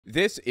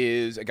This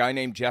is a guy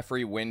named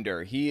Jeffrey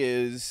Winder. He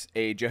is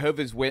a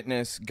Jehovah's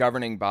Witness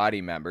governing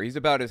body member. He's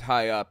about as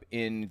high up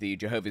in the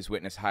Jehovah's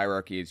Witness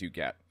hierarchy as you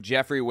get.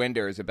 Jeffrey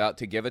Winder is about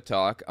to give a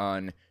talk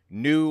on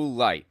new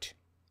light.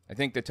 I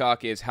think the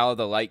talk is how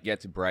the light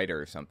gets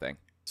brighter or something.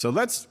 So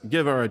let's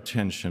give our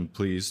attention,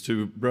 please,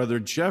 to Brother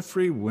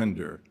Jeffrey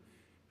Winder,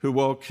 who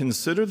will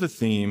consider the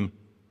theme,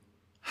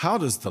 how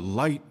does the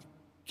light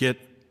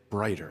get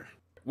brighter?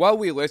 While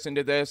we listen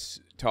to this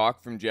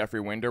talk from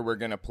Jeffrey Winder, we're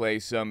going to play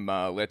some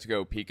Let's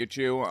Go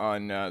Pikachu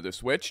on the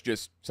Switch,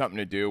 just something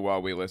to do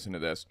while we listen to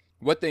this.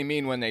 What they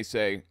mean when they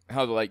say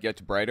how the light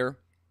gets brighter,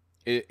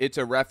 it's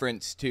a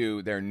reference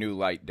to their new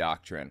light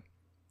doctrine.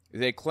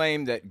 They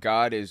claim that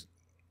God is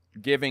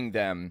giving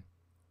them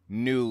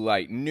new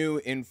light, new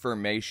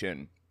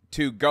information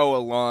to go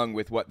along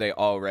with what they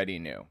already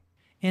knew.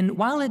 And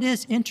while it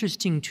is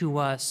interesting to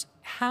us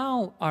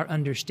how our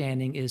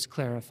understanding is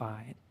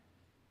clarified,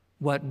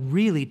 what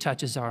really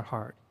touches our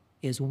heart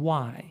is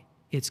why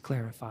it's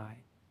clarified.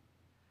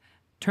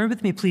 Turn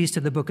with me, please,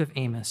 to the book of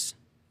Amos,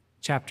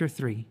 chapter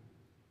 3.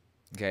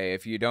 Okay,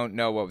 if you don't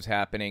know what was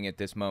happening at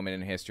this moment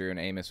in history when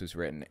Amos was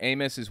written,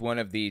 Amos is one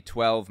of the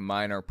 12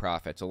 minor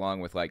prophets,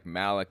 along with like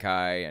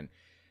Malachi and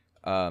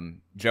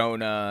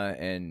Jonah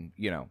and,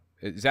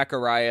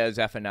 Zechariah,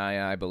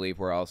 Zephaniah, I believe,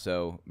 were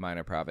also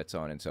minor prophets,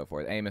 so on and so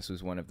forth. Amos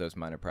was one of those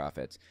minor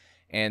prophets.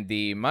 And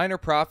the minor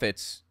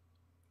prophets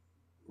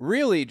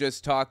really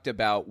just talked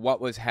about what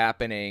was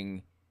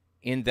happening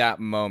in that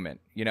moment.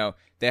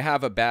 They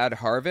have a bad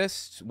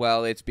harvest.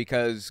 Well, it's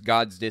because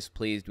God's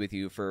displeased with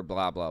you for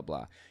blah, blah,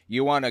 blah.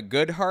 You want a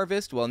good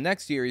harvest? Well,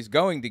 next year he's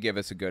going to give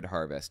us a good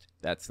harvest.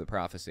 That's the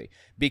prophecy.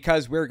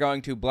 Because we're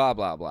going to blah,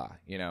 blah, blah,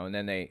 and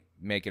then they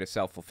make it a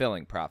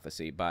self-fulfilling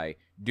prophecy by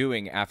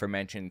doing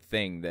aforementioned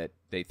thing that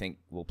they think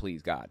will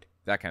please God,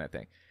 that kind of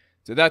thing.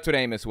 So that's what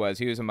Amos was.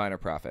 He was a minor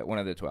prophet, one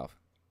of the 12.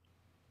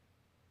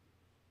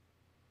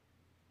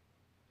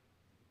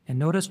 And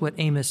notice what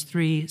Amos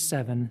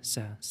 3:7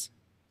 says.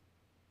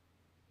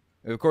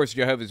 Of course,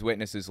 Jehovah's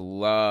Witnesses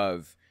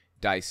love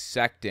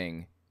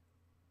dissecting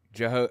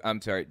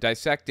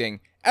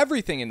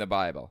everything in the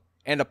Bible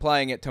and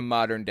applying it to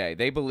modern day.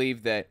 They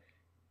believe that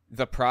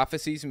the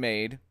prophecies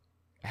made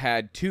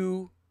had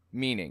two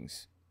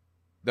meanings.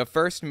 The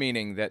first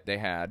meaning that they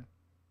had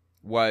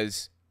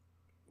was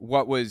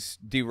what was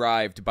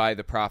derived by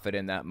the prophet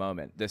in that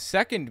moment. The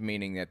second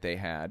meaning that they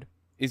had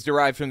is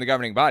derived from the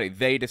governing body.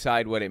 They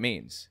decide what it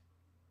means.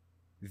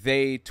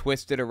 They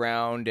twist it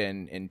around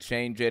and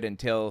change it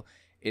until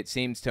it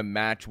seems to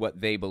match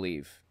what they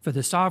believe. For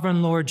the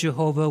sovereign Lord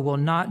Jehovah will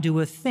not do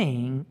a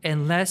thing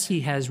unless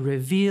he has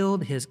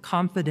revealed his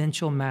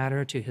confidential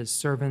matter to his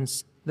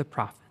servants, the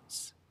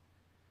prophets.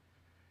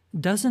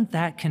 Doesn't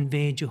that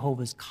convey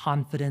Jehovah's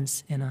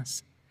confidence in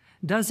us?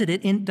 Doesn't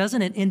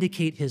it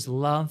indicate his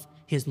love,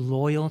 his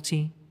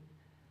loyalty?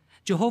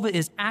 Jehovah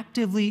is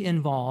actively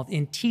involved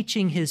in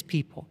teaching his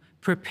people,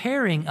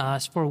 preparing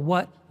us for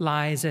what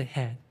lies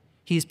ahead.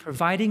 He's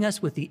providing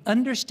us with the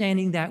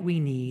understanding that we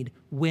need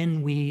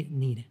when we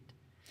need it.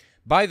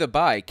 By the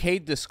by,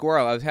 Cade the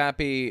Squirrel, I was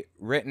happy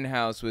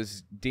Rittenhouse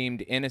was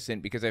deemed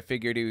innocent because I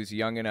figured he was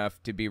young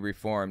enough to be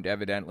reformed.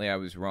 Evidently, I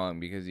was wrong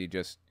because he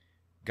just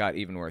got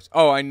even worse.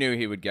 Oh, I knew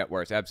he would get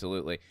worse,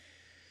 absolutely.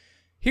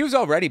 He was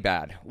already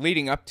bad.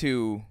 Leading up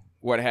to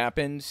what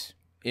happened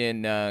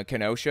in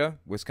Kenosha,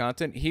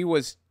 Wisconsin, he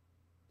was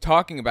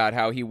talking about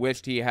how he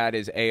wished he had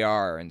his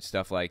AR and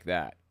stuff like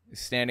that.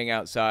 Standing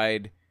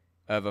outside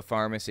of a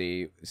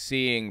pharmacy,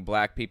 seeing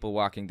black people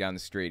walking down the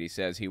street, he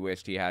says he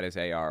wished he had his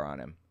AR on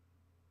him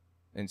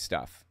and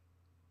stuff.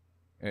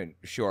 And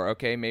sure,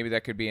 okay, maybe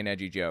that could be an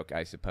edgy joke,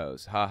 I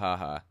suppose. Ha ha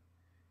ha.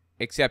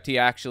 Except he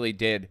actually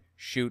did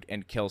shoot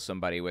and kill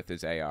somebody with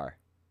his AR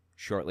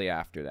shortly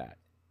after that.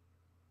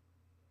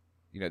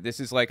 This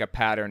is like a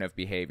pattern of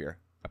behavior,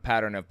 a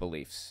pattern of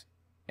beliefs,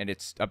 and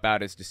it's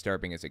about as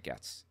disturbing as it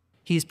gets.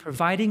 He's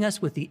providing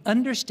us with the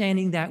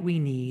understanding that we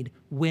need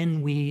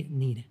when we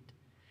need it.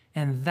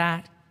 And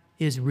that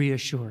is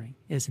reassuring,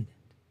 isn't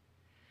it?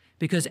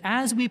 Because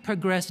as we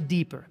progress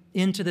deeper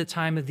into the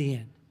time of the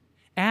end,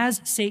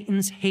 as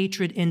Satan's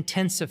hatred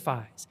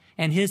intensifies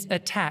and his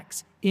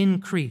attacks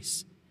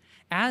increase,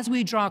 as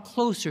we draw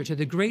closer to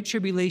the great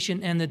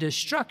tribulation and the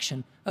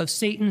destruction of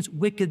Satan's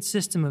wicked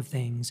system of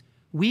things,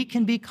 we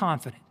can be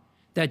confident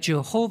that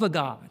Jehovah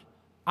God,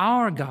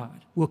 our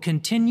God, will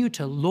continue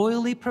to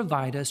loyally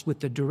provide us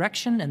with the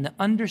direction and the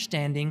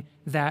understanding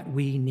that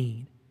we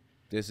need.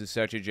 This is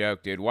such a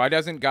joke, dude. Why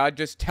doesn't God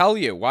just tell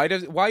you? Why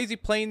is he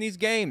playing these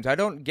games? I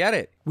don't get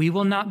it. We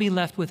will not be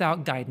left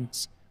without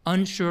guidance,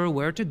 unsure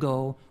where to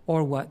go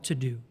or what to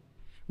do.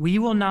 We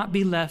will not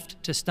be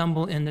left to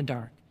stumble in the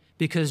dark,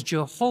 because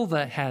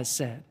Jehovah has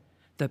said,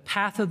 the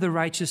path of the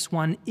righteous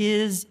one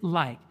is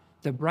like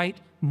the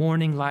bright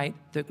morning light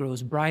that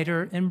grows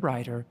brighter and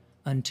brighter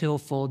until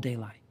full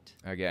daylight.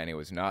 Again, he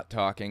was not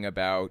talking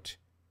about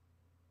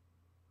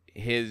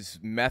his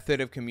method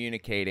of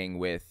communicating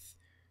with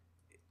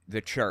the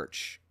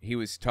church. He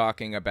was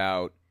talking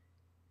about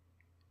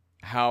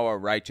how a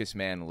righteous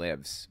man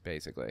lives,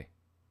 basically.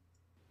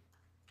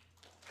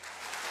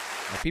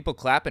 Are people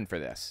clapping for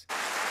this?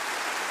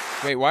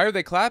 Wait, why are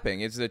they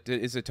clapping? Is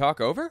the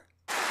talk over?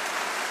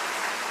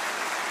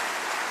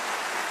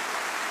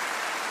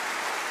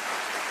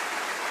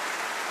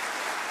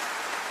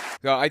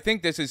 So I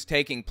think this is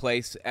taking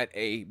place at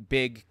a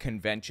big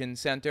convention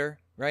center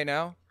right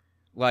now,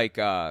 like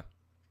a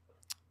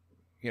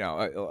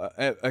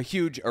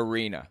huge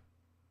arena.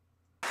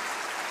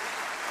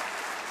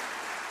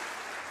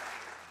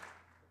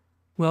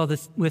 Well,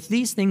 with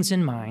these things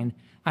in mind,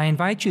 I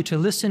invite you to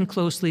listen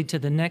closely to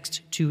the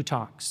next two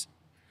talks.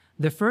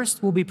 The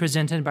first will be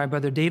presented by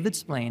Brother David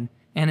Splain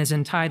and is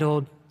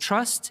entitled,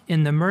 Trust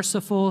in the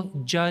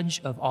Merciful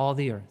Judge of All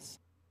the Earth.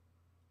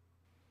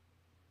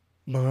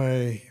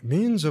 By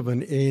means of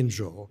an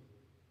angel,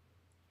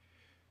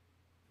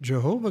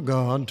 Jehovah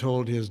God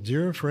told his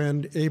dear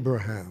friend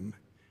Abraham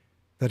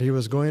that he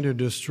was going to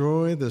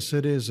destroy the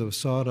cities of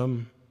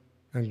Sodom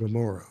and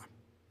Gomorrah.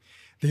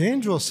 The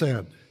angel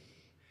said,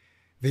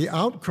 "The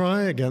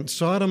outcry against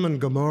Sodom and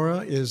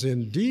Gomorrah is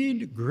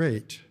indeed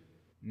great."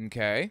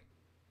 Okay.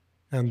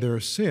 And their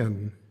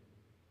sin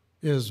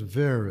is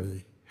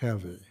very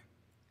heavy.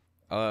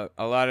 A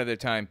lot of the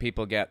time,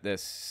 people get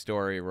this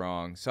story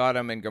wrong.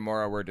 Sodom and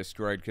Gomorrah were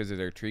destroyed because of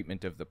their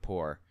treatment of the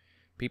poor.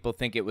 People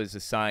think it was a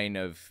sign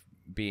of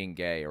being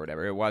gay or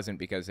whatever. It wasn't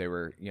because they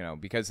were,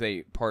 because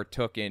they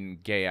partook in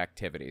gay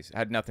activities. It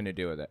had nothing to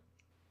do with it.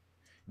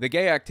 The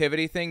gay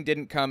activity thing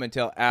didn't come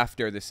until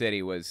after the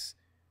city was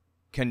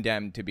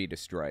condemned to be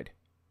destroyed.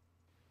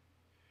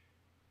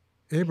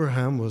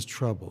 Abraham was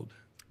troubled.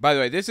 By the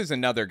way, this is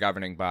another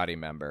governing body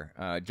member.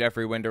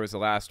 Jeffrey Winder was the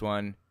last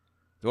one.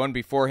 The one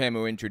before him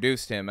who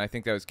introduced him, I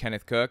think that was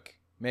Kenneth Cook,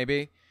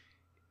 maybe.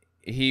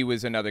 He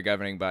was another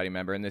governing body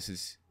member, and this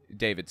is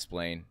David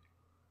Splain.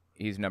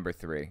 He's number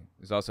 3.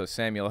 There's also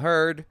Samuel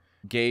Hurd,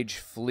 Gage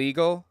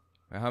Flegel.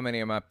 How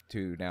many am I up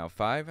to now?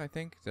 5, I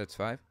think. That's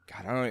 5.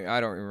 God, I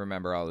don't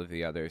remember all of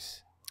the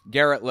others.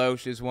 Garrett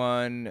Loesch is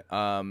one.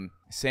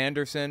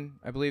 Sanderson,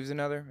 I believe, is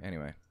another.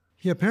 Anyway.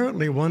 He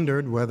apparently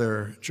wondered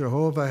whether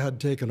Jehovah had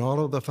taken all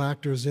of the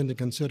factors into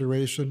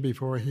consideration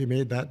before he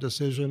made that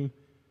decision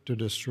to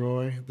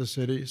destroy the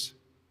cities.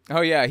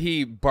 Oh, yeah,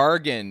 he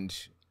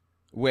bargained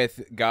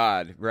with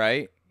God,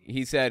 right?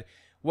 He said,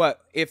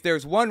 what, if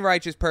there's one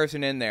righteous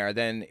person in there,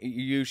 then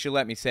you should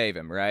let me save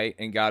him, right?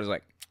 And God was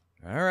like,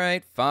 all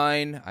right,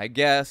 fine, I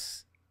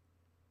guess.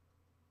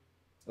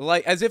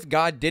 Like, as if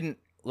God didn't,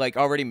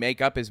 already make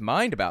up his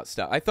mind about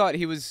stuff. I thought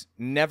he was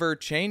never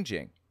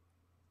changing.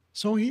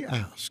 So he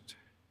asked,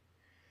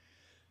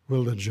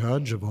 will the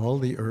judge of all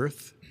the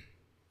earth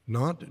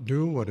not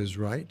do what is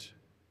right?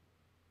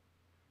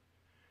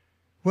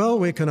 Well,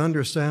 we can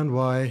understand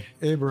why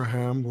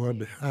Abraham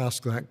would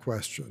ask that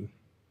question.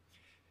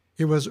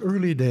 It was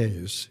early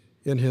days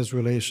in his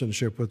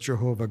relationship with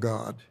Jehovah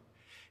God.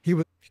 He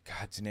was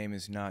God's name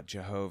is not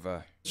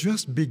Jehovah.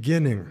 Just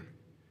beginning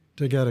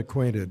to get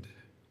acquainted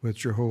with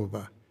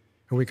Jehovah.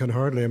 And we can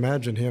hardly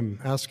imagine him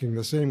asking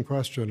the same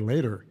question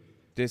later.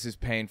 This is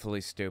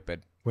painfully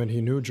stupid. When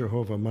he knew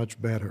Jehovah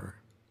much better.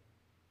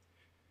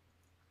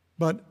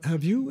 But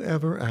have you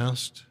ever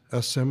asked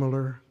a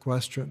similar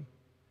question?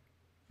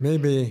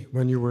 Maybe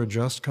when you were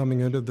just coming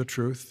into the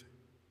truth?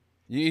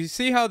 You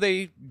see how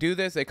they do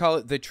this? They call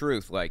it the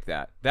truth like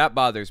that. That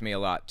bothers me a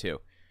lot,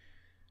 too.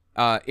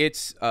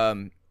 It's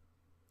a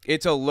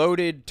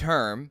loaded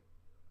term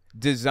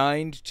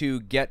designed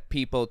to get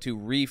people to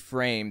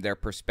reframe their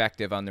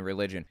perspective on the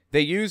religion.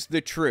 They use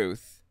the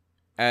truth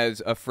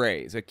as a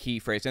phrase, a key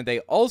phrase, and they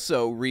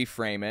also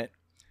reframe it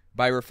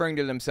by referring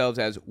to themselves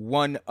as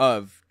one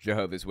of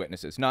Jehovah's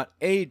Witnesses, not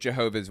a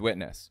Jehovah's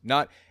Witness,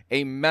 not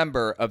a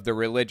member of the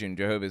religion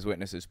Jehovah's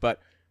Witnesses, but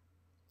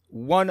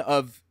one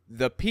of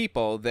the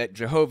people that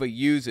Jehovah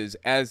uses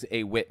as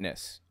a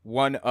witness,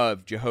 one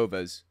of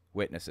Jehovah's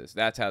Witnesses.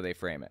 That's how they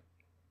frame it.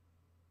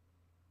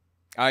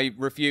 I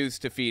refuse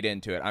to feed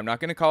into it. I'm not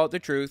going to call it the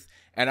truth,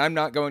 and I'm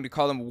not going to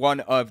call them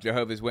one of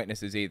Jehovah's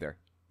Witnesses either.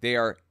 They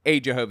are a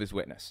Jehovah's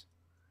Witness.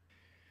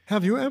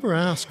 Have you ever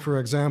asked, for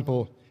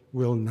example,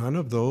 will none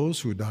of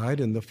those who died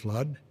in the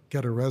flood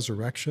get a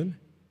resurrection?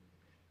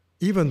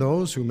 Even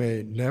those who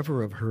may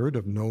never have heard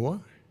of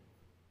Noah?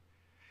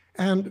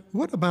 And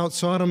what about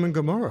Sodom and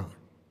Gomorrah?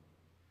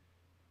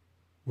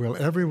 Will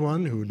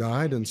everyone who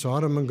died in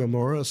Sodom and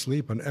Gomorrah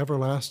sleep an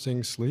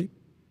everlasting sleep?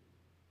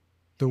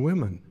 The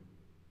women,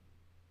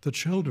 the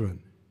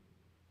children,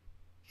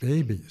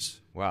 babies.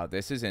 Wow,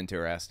 this is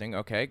interesting.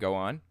 Okay, go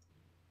on.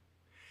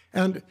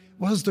 And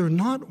was there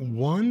not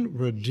one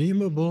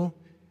redeemable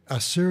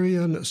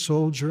Assyrian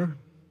soldier?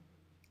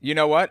 You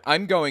know what?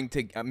 I'm going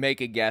to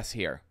make a guess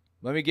here.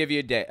 Let me give you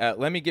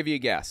a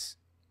guess.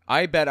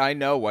 I bet I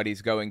know what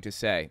he's going to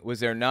say.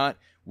 Was there not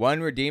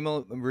one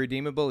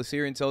redeemable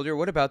Assyrian soldier?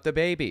 What about the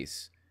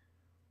babies?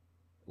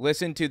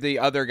 Listen to the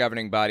other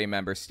governing body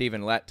member,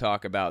 Stephen Lett,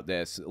 talk about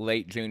this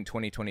late June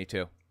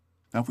 2022.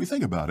 Now, if we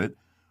think about it,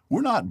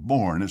 we're not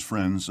born as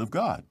friends of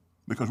God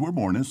because we're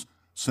born as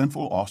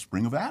sinful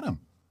offspring of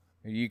Adam.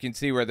 You can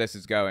see where this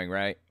is going,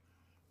 right?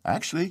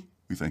 Actually,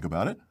 if we think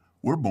about it,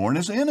 we're born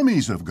as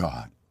enemies of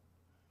God.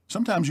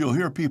 Sometimes you'll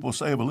hear people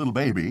say of a little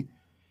baby,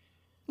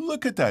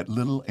 "Look at that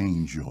little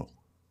angel."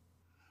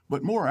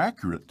 But more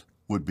accurate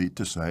would be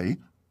to say,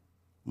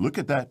 "Look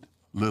at that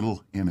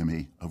little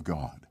enemy of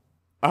God."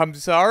 I'm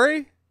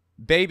sorry?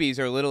 Babies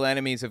are little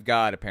enemies of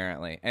God,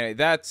 apparently. And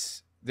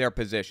that's their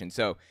position.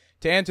 So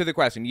to answer the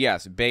question,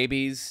 yes,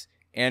 babies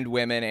and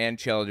women and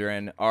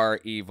children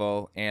are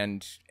evil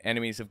and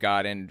enemies of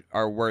God and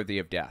are worthy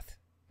of death,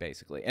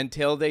 basically.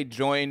 Until they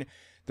join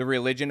the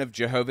religion of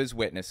Jehovah's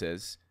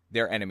Witnesses,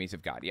 they're enemies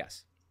of God,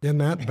 yes. In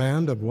that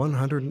band of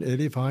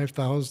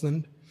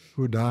 185,000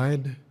 who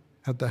died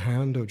at the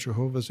hand of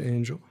Jehovah's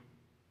angel,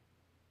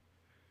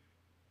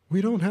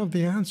 we don't have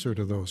the answer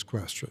to those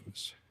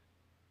questions.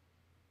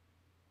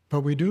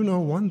 But we do know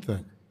one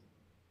thing.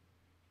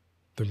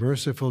 The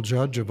merciful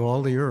judge of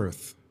all the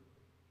earth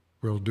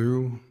will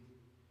do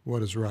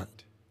what is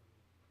right.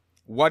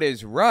 What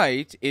is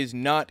right is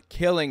not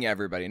killing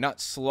everybody,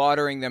 not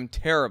slaughtering them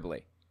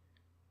terribly,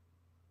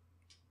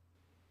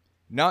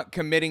 not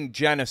committing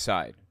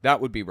genocide.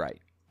 That would be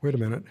right. Wait a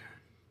minute.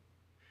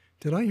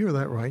 Did I hear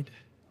that right?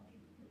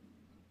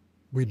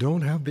 We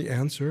don't have the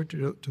answer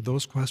to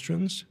those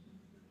questions?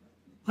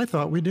 I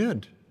thought we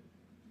did.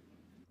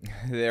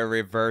 They're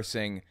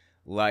reversing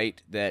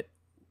light that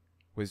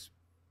was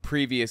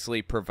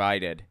previously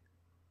provided.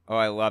 Oh,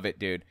 I love it,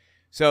 dude.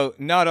 So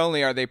not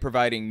only are they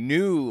providing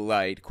new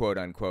light, quote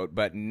unquote,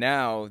 but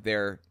now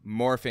they're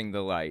morphing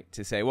the light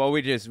to say, well,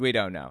 we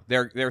don't know.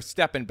 They're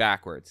stepping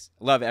backwards.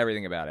 Love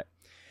everything about it.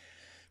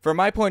 From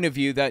my point of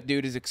view, that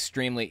dude is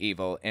extremely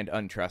evil and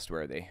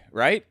untrustworthy,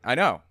 right? I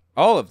know.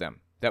 All of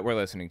them that we're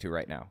listening to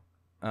right now.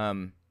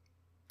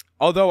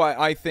 Although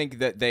I think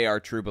that they are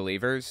true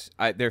believers,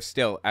 they're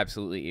still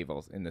absolutely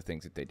evil in the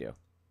things that they do.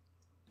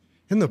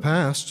 In the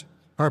past,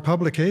 our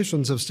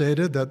publications have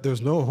stated that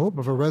there's no hope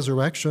of a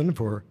resurrection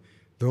for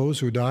those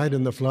who died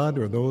in the flood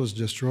or those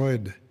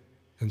destroyed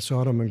in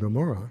Sodom and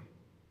Gomorrah.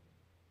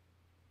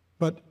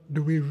 But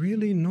do we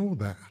really know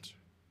that?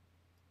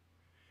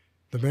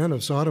 The men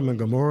of Sodom and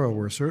Gomorrah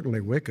were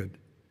certainly wicked,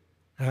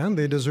 and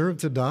they deserved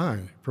to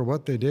die for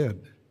what they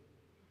did.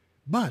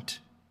 But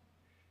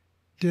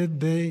did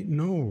they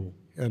know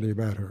any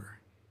better?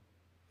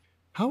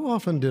 How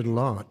often did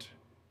Lot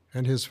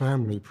and his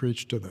family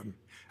preach to them?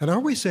 And are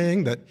we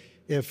saying that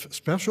if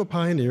special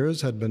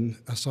pioneers had been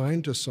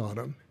assigned to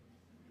Sodom,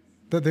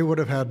 that they would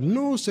have had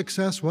no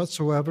success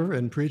whatsoever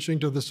in preaching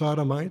to the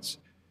Sodomites,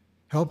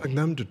 helping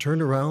them to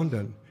turn around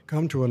and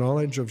come to a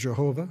knowledge of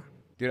Jehovah?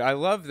 Dude, I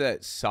love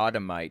that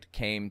sodomite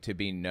came to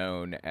be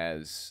known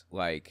as,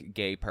 like,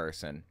 gay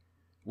person,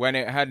 when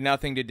it had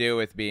nothing to do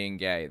with being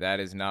gay. That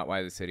is not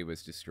why the city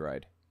was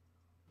destroyed.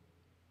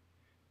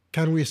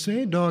 Can we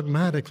say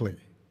dogmatically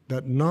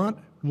that not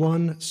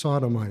one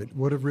sodomite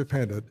would have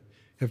repented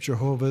if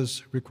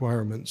Jehovah's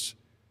requirements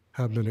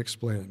have been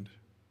explained?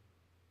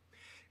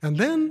 And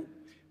then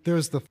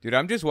there's the... Dude,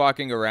 I'm just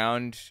walking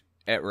around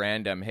at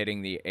random,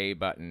 hitting the A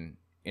button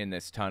in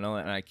this tunnel,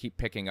 and I keep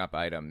picking up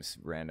items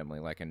randomly,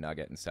 like a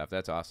nugget and stuff.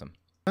 That's awesome.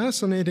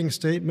 Fascinating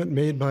statement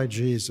made by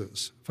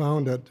Jesus,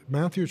 found at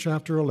Matthew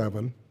chapter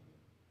 11.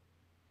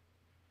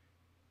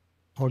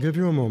 I'll give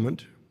you a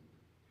moment.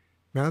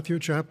 Matthew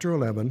chapter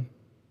 11,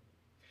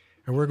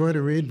 and we're going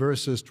to read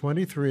verses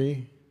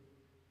 23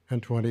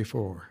 and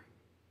 24.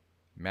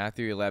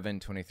 Matthew 11,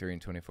 23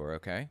 and 24,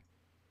 okay.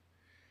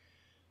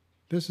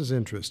 This is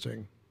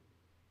interesting.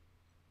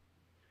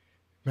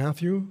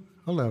 Matthew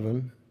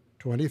 11,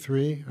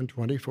 23 and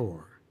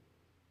 24.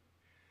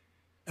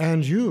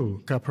 And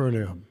you,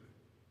 Capernaum,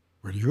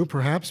 will you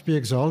perhaps be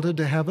exalted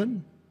to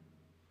heaven?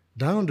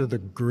 Down to the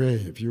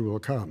grave you will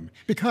come.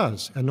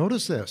 Because, and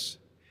notice this,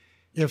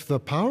 if the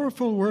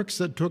powerful works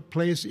that took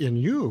place in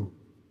you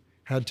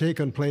had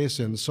taken place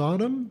in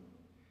Sodom,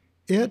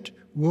 it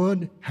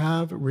would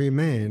have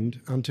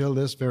remained until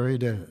this very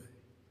day.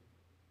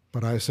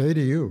 But I say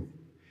to you,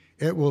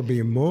 it will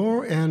be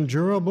more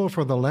endurable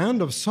for the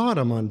land of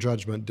Sodom on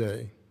Judgment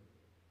Day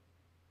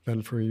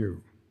than for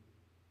you.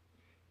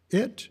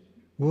 It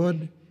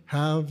would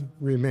have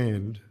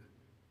remained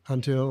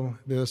until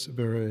this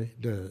very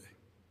day.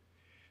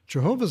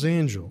 Jehovah's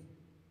angel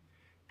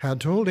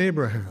had told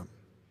Abraham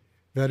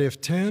that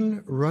if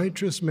 10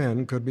 righteous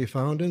men could be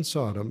found in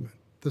Sodom,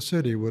 the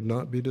city would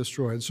not be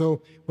destroyed.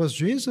 So was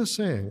Jesus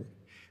saying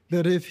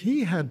that if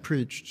he had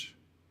preached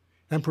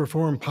and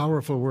performed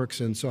powerful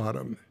works in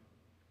Sodom,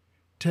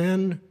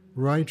 10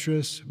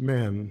 righteous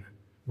men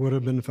would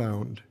have been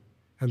found,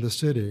 and the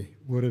city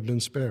would have been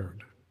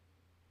spared?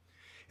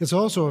 It's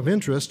also of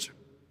interest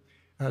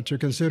to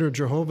consider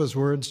Jehovah's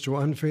words to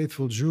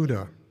unfaithful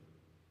Judah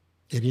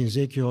in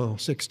Ezekiel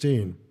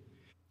 16.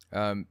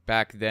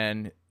 Back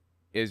then,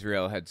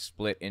 Israel had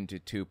split into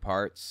two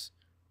parts,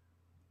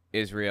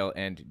 Israel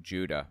and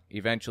Judah.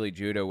 Eventually,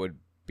 Judah would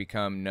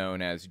become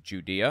known as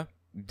Judea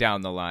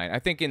down the line. I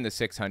think in the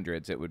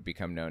 600s, it would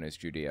become known as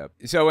Judea.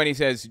 So when he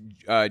says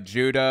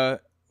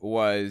Judah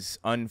was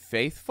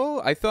unfaithful,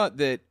 I thought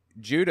that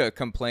Judah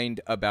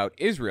complained about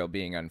Israel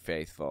being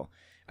unfaithful.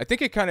 I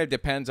think it kind of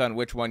depends on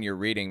which one you're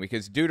reading,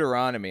 because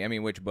Deuteronomy, I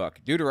mean, which book?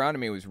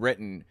 Deuteronomy was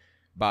written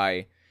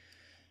by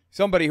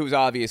somebody who's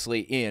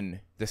obviously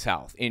in the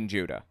south, in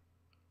Judah,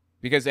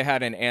 because they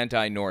had an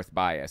anti-North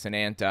bias, an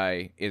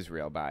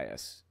anti-Israel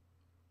bias.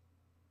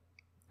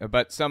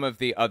 But some of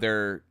the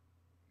other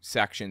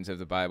sections of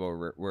the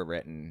Bible were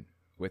written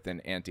with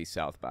an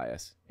anti-South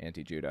bias,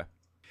 anti-Judah.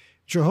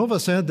 Jehovah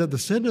said that the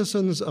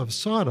citizens of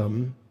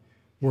Sodom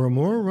were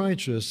more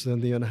righteous than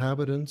the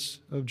inhabitants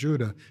of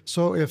Judah.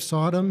 So if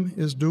Sodom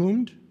is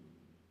doomed,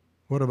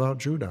 what about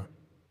Judah?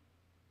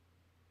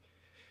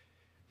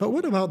 But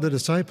what about the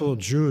disciple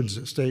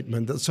Jude's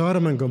statement that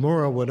Sodom and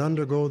Gomorrah would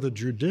undergo the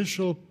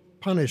judicial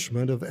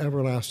punishment of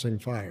everlasting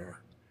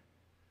fire?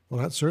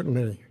 Well, that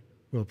certainly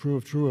will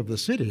prove true of the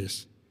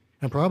cities,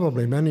 and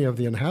probably many of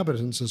the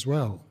inhabitants as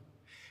well.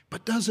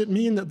 But does it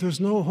mean that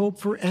there's no hope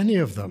for any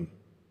of them?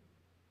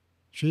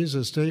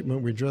 Jesus'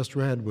 statement we just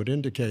read would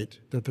indicate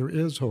that there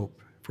is hope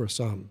for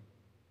some.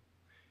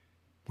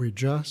 We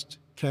just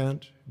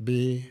can't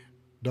be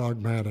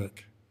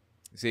dogmatic.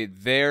 See,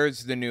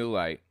 there's the new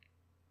light.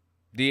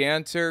 The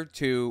answer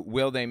to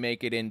will they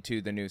make it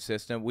into the new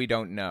system, we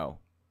don't know.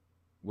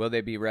 Will they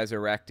be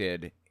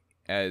resurrected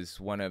as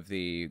one of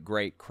the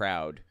great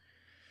crowd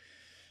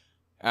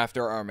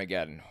after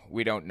Armageddon?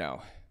 We don't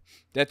know.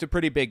 That's a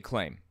pretty big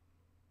claim.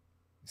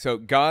 So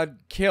God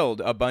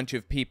killed a bunch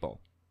of people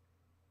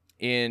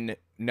in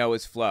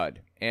Noah's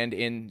flood and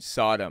in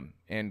Sodom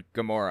and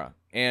Gomorrah,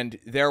 and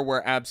there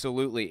were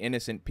absolutely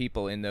innocent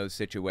people in those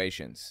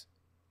situations.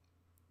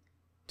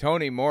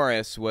 Tony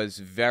Morris was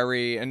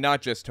very, and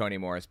not just Tony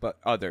Morris, but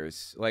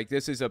others. Like,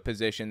 this is a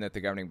position that the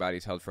governing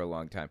body's held for a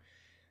long time.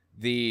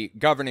 The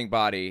governing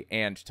body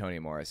and Tony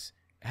Morris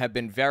have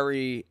been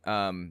very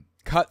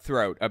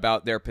cutthroat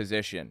about their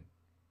position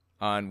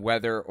on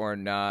whether or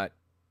not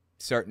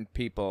certain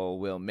people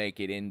will make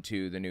it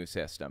into the new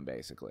system,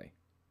 basically.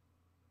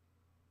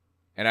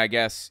 And I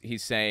guess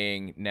he's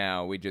saying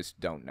now we just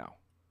don't know.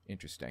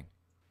 Interesting.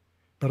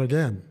 But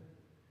again,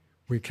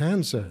 we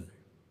can say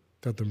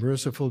that the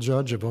merciful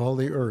judge of all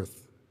the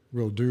earth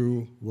will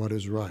do what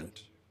is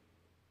right.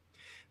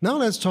 Now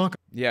let's talk.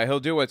 Yeah, he'll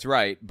do what's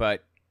right,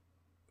 but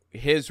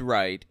his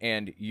right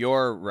and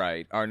your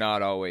right are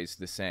not always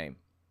the same.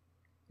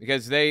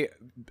 Because they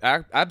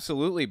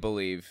absolutely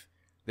believe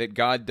that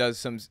God does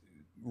some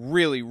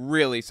really,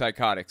 really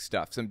psychotic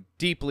stuff, some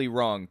deeply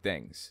wrong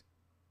things,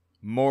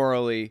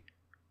 morally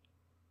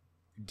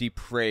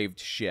depraved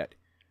shit.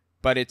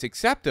 But it's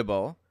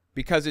acceptable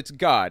because it's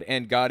God,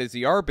 and God is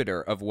the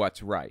arbiter of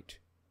what's right.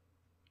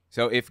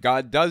 So if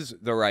God does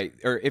the right,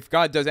 or if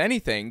God does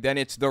anything, then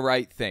it's the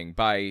right thing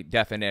by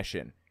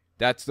definition.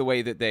 That's the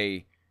way that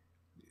they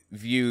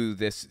view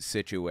this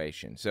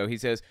situation. So he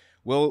says,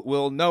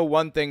 we'll know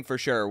one thing for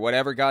sure.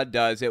 Whatever God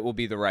does, it will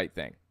be the right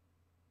thing.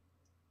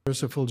 The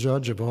merciful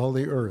judge of all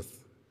the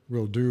earth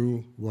will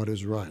do what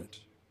is right.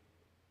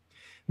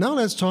 Now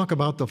let's talk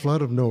about the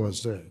flood of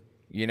Noah's day.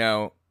 You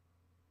know,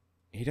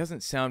 he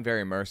doesn't sound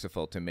very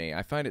merciful to me.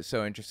 I find it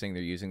so interesting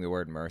they're using the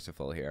word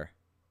merciful here.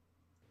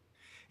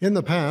 In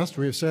the past,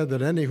 we've said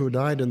that any who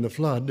died in the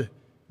flood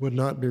would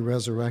not be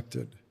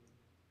resurrected.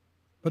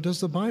 But does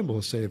the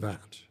Bible say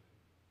that?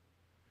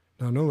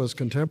 Now, Noah's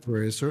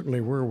contemporaries certainly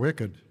were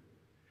wicked.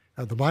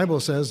 The Bible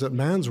says that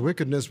man's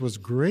wickedness was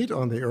great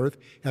on the earth,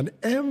 and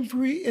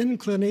every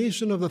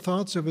inclination of the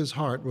thoughts of his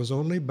heart was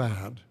only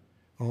bad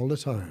all the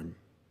time.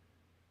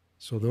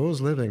 So those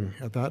living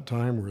at that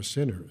time were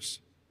sinners.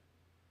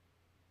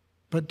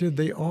 But did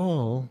they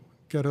all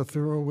get a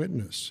thorough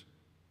witness?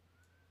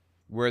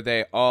 Were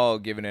they all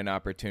given an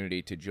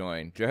opportunity to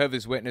join?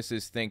 Jehovah's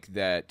Witnesses think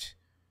that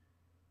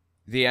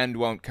the end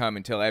won't come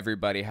until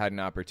everybody had an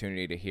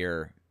opportunity to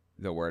hear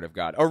the word of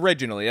God.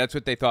 Originally, that's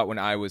what they thought when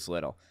I was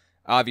little.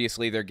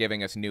 Obviously, they're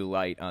giving us new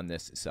light on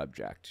this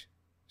subject.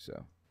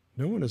 So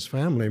Noah and his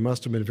family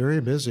must have been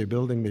very busy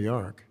building the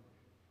ark.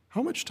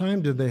 How much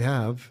time did they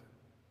have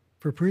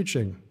for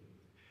preaching?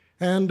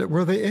 And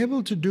were they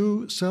able to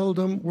do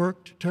seldom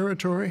worked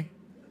territory?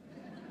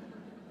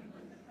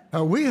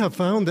 We have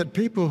found that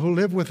people who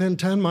live within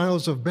 10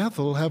 miles of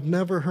Bethel have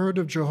never heard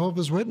of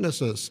Jehovah's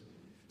Witnesses.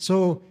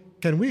 So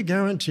can we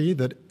guarantee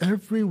that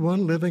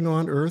everyone living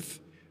on earth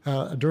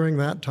during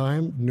that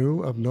time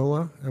knew of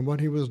Noah and what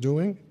he was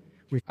doing?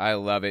 I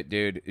love it,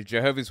 dude.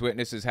 Jehovah's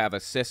Witnesses have a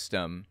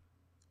system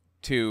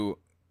to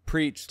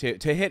preach,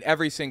 to hit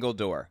every single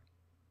door.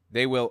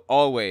 They will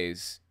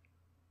always,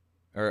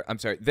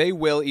 they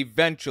will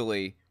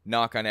eventually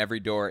knock on every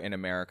door in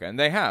America. And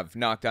they have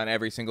knocked on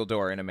every single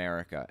door in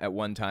America at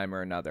one time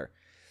or another.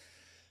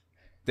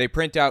 They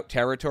print out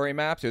territory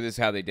maps, or this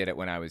is how they did it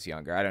when I was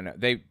younger. I don't know.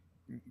 They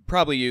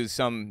probably use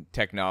some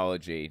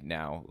technology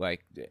now,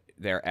 like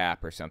their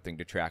app or something,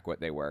 to track what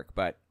they work.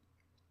 But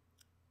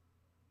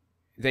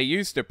they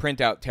used to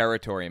print out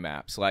territory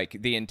maps, like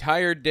the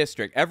entire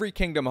district. Every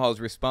kingdom hall is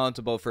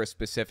responsible for a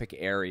specific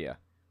area,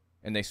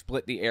 and they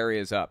split the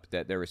areas up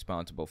that they're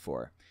responsible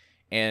for.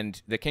 And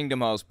the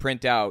kingdom halls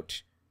print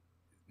out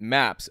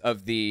maps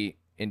of the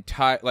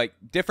entire, like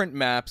different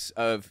maps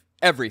of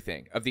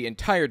everything, of the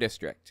entire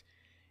district.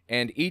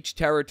 And each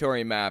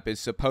territory map is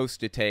supposed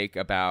to take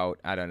about,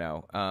 I don't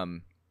know,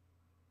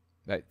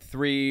 like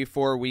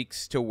 3-4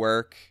 weeks to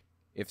work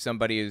if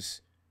somebody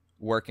is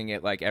working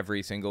it like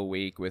every single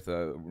week with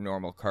a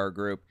normal car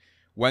group.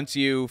 Once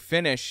you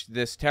finish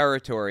this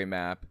territory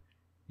map,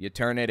 you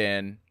turn it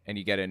in and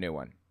you get a new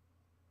one.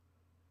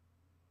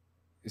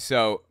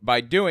 So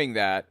by doing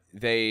that,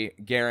 they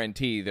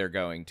guarantee they're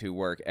going to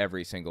work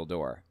every single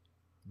door.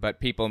 But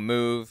people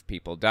move,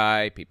 people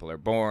die, people are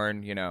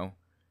born, you know.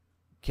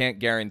 Can't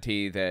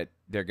guarantee that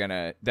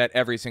that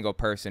every single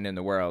person in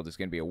the world is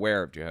going to be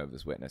aware of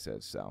Jehovah's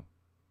Witnesses. So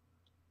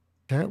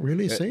can't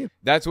really say it.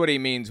 That's what he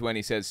means when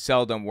he says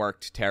seldom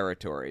worked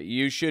territory.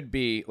 You should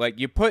be like,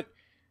 you put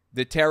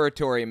the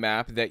territory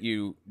map that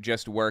you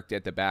just worked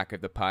at the back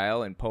of the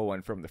pile and pull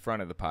one from the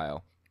front of the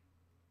pile.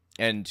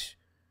 And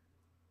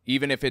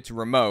even if it's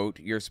remote,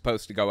 you're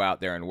supposed to go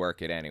out there and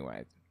work it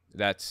anyway.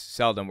 That's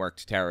seldom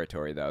worked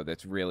territory, though.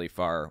 That's really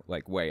far,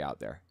 like way out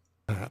there.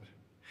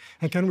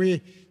 And can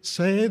we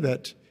say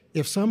that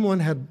if someone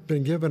had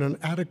been given an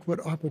adequate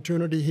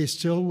opportunity, he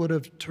still would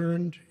have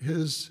turned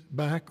his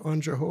back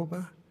on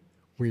Jehovah?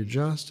 We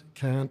just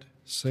can't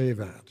say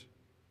that.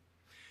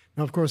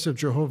 Now, of course, if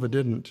Jehovah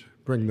didn't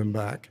bring them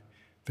back,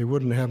 they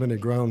wouldn't have any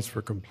grounds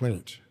for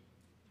complaint.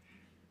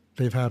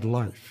 They've had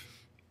life.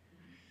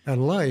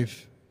 And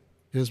life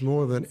is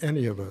more than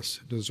any of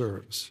us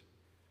deserves.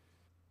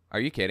 Are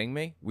you kidding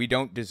me? We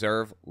don't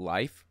deserve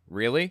life?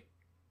 Really?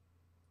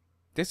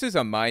 This is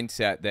a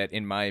mindset that,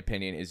 in my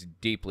opinion, is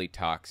deeply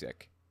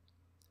toxic.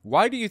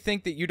 Why do you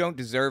think that you don't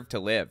deserve to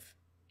live?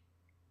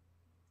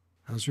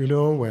 As you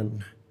know,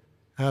 when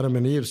Adam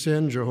and Eve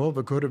sinned,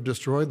 Jehovah could have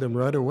destroyed them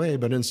right away,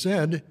 but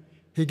instead,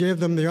 he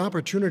gave them the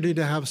opportunity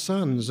to have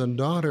sons and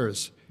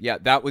daughters. Yeah,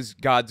 that was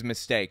God's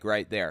mistake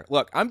right there.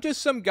 Look, I'm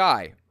just some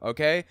guy,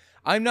 okay?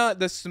 I'm not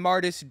the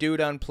smartest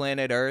dude on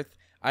planet Earth.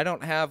 I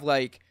don't have,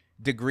 like,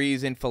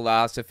 degrees in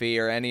philosophy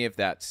or any of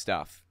that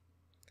stuff.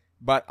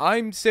 But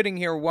I'm sitting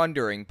here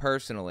wondering,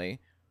 personally,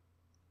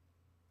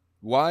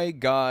 why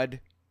God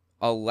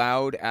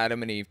allowed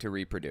Adam and Eve to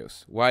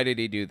reproduce. Why did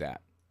he do that?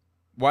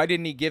 Why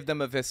didn't he give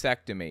them a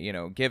vasectomy? You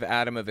know, give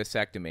Adam a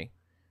vasectomy.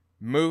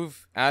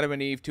 Move Adam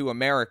and Eve to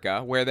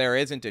America, where there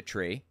isn't a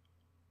tree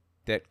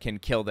that can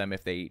kill them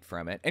if they eat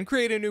from it, and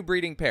create a new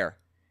breeding pair.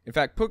 In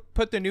fact,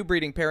 put the new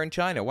breeding pair in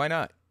China. Why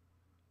not?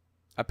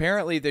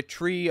 Apparently, the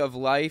tree of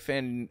life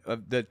and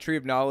the tree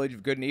of knowledge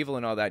of good and evil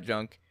and all that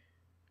junk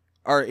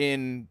are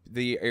in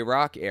the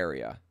Iraq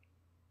area.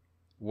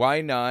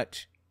 Why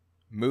not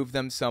move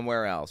them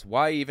somewhere else?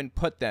 Why even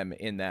put them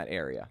in that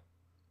area?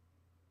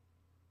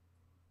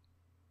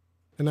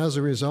 And as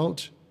a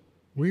result,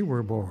 we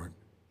were born.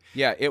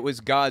 Yeah, it was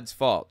God's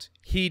fault.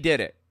 He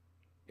did it.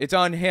 It's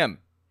on him.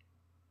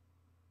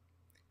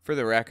 For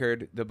the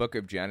record, the book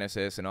of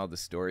Genesis and all the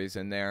stories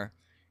in there,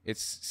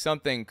 it's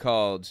something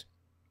called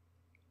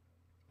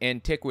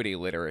antiquity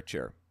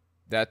literature.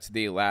 That's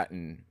the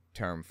Latin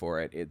term for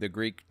it. The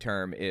Greek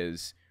term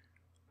is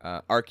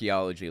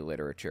archaeology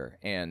literature,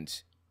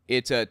 and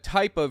it's a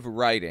type of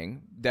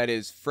writing that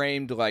is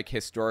framed like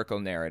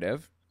historical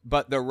narrative,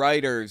 but the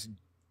writers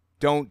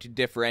don't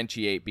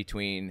differentiate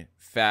between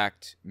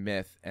fact,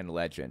 myth, and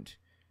legend.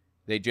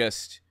 They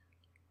just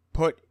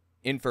put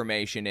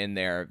information in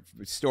there,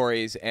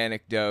 stories,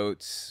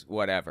 anecdotes,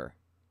 whatever.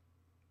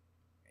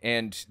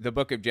 And the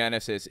book of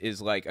Genesis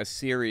is like a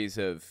series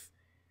of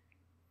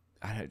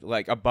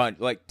like a bunch,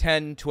 like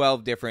 10,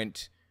 12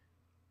 different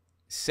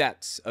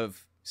sets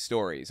of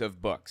stories,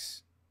 of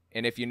books.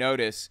 And if you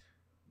notice,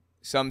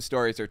 some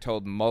stories are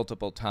told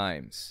multiple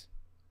times.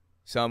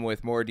 Some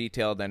with more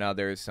detail than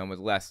others, some with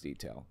less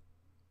detail.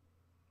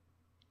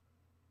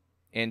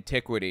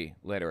 Antiquity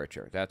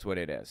literature, that's what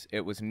it is.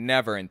 It was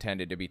never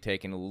intended to be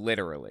taken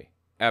literally,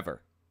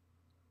 ever.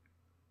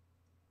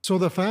 So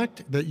the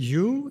fact that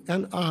you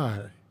and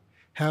I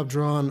have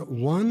drawn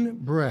one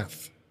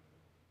breath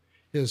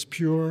is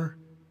pure,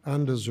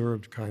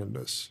 undeserved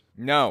kindness.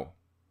 No.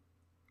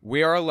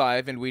 We are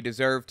alive and we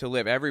deserve to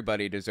live.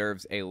 Everybody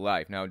deserves a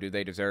life. Now, do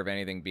they deserve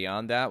anything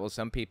beyond that? Well,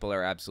 some people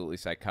are absolutely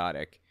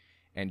psychotic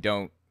and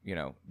don't, you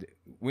know,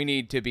 we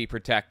need to be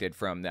protected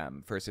from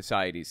them for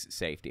society's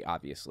safety,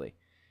 obviously.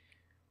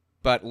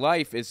 But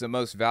life is the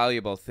most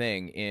valuable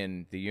thing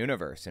in the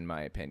universe, in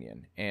my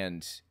opinion.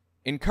 And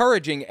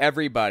encouraging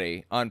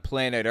everybody on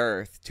planet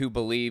Earth to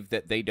believe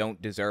that they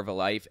don't deserve a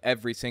life,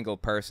 every single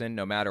person,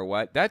 no matter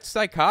what, that's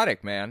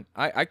psychotic, man.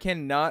 I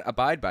cannot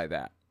abide by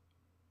that.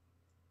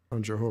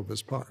 On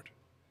Jehovah's part.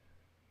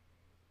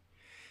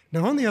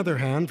 Now, on the other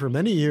hand, for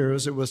many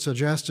years it was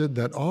suggested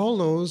that all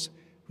those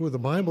who the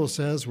Bible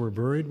says were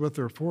buried with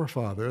their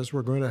forefathers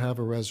were going to have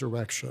a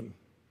resurrection.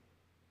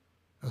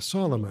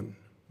 Solomon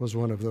was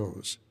one of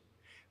those.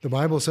 The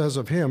Bible says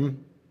of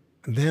him,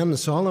 then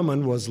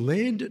Solomon was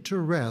laid to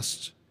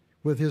rest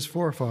with his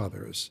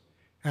forefathers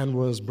and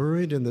was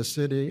buried in the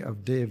city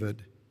of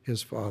David,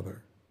 his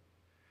father.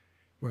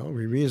 Well,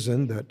 we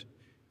reasoned that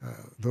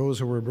those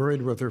who were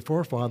buried with their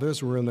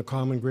forefathers were in the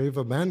common grave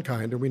of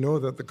mankind, and we know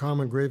that the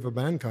common grave of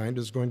mankind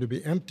is going to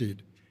be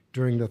emptied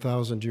during the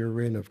 1,000-year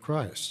reign of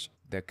Christ.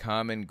 The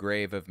common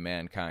grave of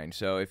mankind.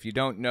 So if you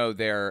don't know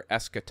their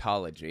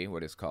eschatology,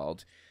 what is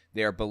called,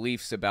 They are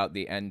beliefs about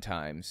the end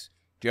times.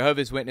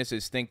 Jehovah's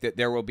Witnesses think that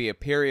there will be a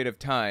period of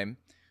time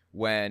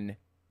when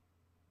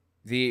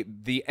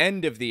the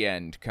end of the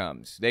end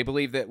comes. They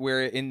believe that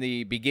we're in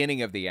the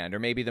beginning of the end, or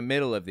maybe the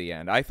middle of the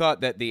end. I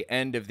thought that the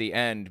end of the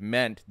end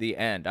meant the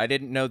end. I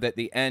didn't know that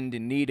the end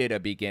needed a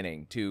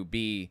beginning to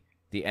be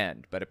the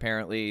end, but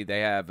apparently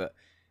they have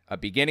a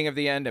beginning of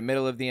the end, a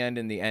middle of the end,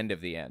 and the end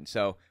of the end.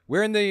 So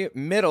we're in the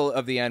middle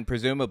of the end,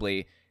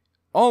 presumably,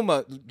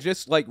 almost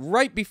just like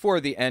right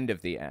before the end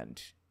of the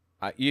end.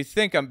 You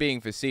think I'm being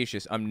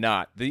facetious. I'm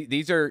not.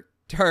 These are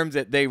terms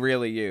that they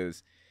really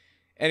use.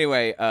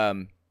 Anyway,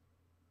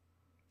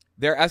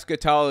 their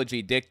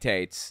eschatology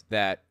dictates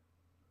that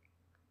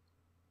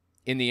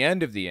in the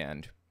end of the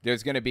end,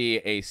 there's going to be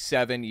a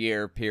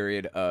 7-year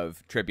period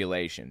of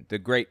tribulation, the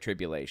Great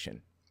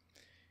Tribulation.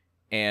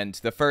 And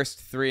the first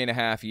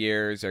 3.5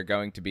 years are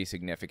going to be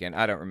significant.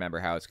 I don't remember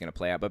how it's going to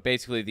play out, but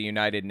basically the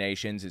United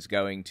Nations is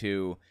going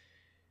to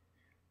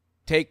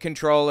take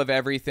control of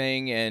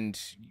everything and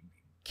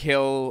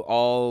kill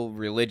all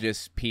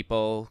religious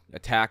people,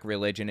 attack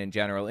religion in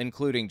general,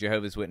 including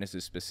Jehovah's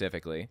Witnesses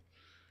specifically.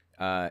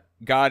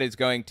 God is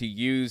going to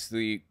use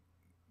the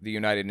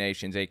United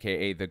Nations,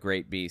 a.k.a. the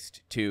Great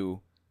Beast,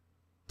 to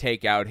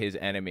take out his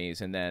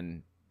enemies, and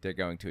then they're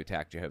going to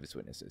attack Jehovah's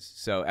Witnesses.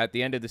 So at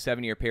the end of the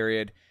 7-year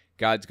period,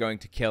 God's going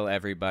to kill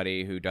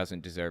everybody who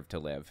doesn't deserve to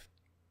live.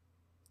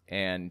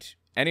 And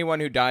anyone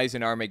who dies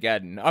in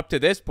Armageddon, up to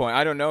this point,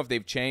 I don't know if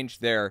they've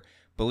changed their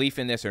belief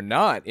in this or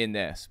not in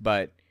this,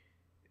 but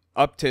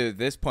up to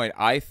this point,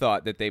 I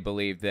thought that they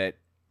believed that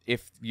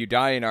if you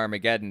die in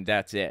Armageddon,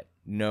 that's it.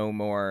 No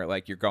more,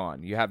 like, you're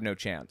gone. You have no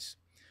chance.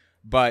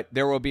 But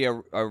there will be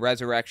a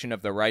resurrection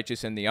of the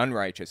righteous and the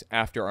unrighteous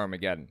after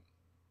Armageddon.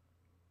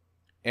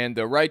 And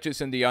the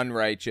righteous and the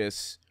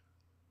unrighteous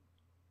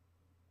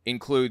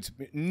includes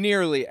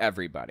nearly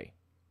everybody.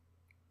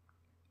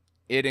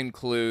 It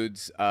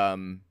includes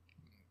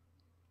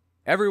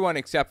everyone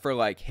except for,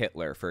 like,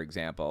 Hitler, for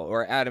example,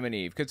 or Adam and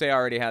Eve, because they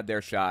already had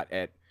their shot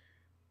at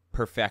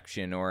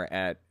perfection, or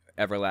at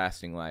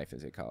everlasting life,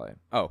 as they call it.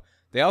 Oh,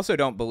 they also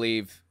don't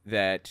believe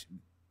that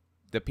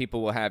the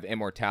people will have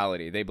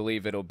immortality. They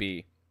believe it'll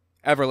be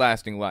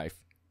everlasting life.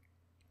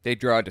 They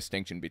draw a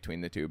distinction between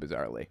the two,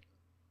 bizarrely.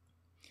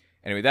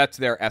 Anyway, that's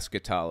their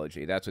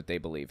eschatology. That's what they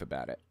believe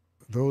about it.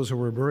 Those who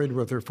were buried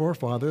with their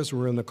forefathers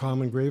were in the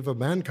common grave of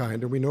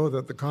mankind, and we know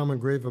that the common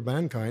grave of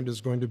mankind is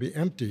going to be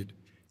emptied.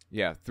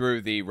 Yeah,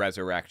 through the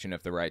resurrection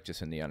of the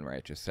righteous and the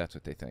unrighteous. That's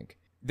what they think.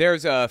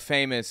 There's a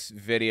famous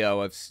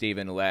video of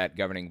Stephen Lett,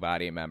 governing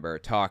body member,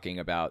 talking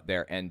about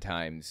their end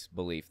times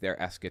belief,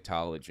 their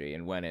eschatology,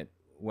 and when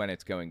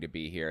it's going to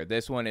be here.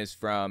 This one is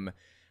from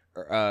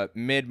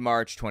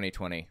mid-March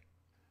 2020.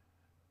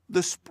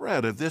 The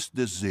spread of this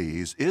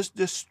disease is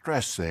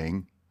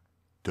distressing,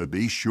 to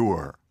be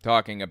sure.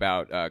 Talking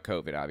about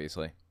COVID,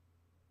 obviously.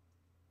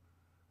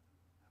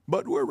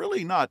 But we're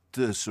really not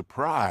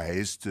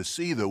surprised to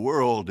see the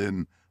world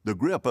in the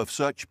grip of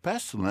such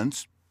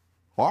pestilence,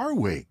 are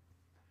we?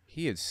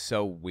 He is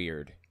so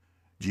weird.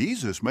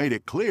 Jesus made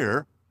it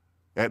clear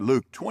at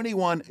Luke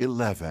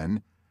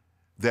 21:11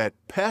 that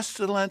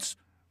pestilence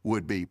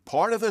would be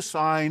part of the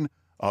sign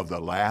of the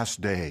last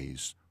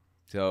days.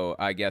 So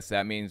I guess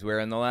that means we're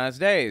in the last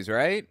days,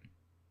 right?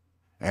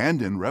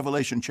 And in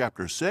Revelation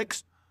chapter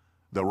 6,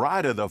 the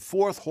ride of the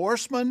fourth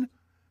horseman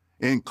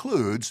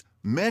includes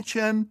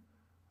mention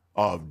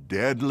of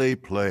deadly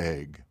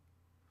plague.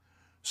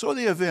 So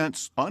the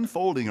events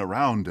unfolding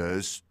around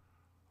us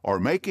are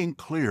making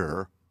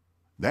clearer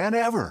than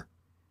ever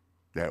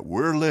that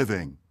we're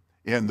living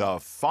in the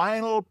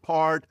final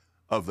part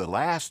of the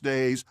last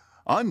days,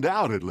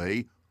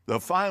 undoubtedly the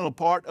final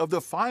part of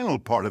the final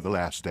part of the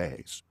last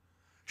days,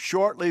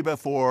 shortly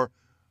before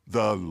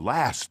the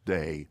last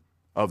day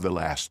of the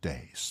last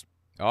days.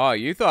 Oh,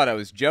 you thought I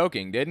was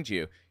joking, didn't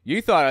you?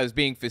 You thought I was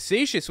being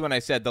facetious when I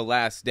said the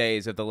last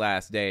days of the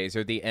last days,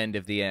 or the end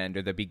of the end,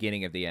 or the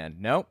beginning of the end.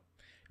 Nope.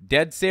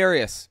 Dead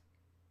serious.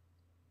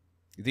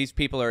 These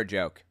people are a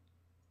joke.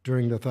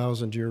 During the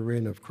 1,000-year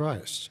reign of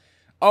Christ.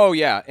 Oh,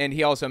 yeah, and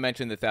he also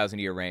mentioned the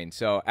 1,000-year reign.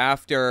 So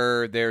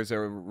after there's a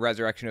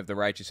resurrection of the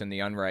righteous and the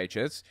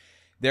unrighteous,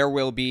 there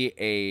will be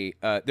a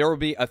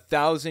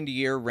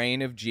 1,000-year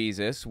reign of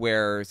Jesus,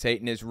 where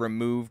Satan is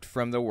removed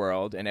from the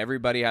world, and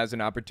everybody has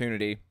an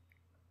opportunity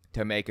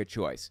to make a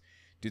choice.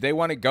 Do they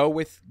want to go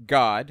with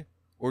God,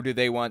 or do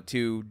they want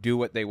to do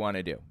what they want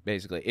to do?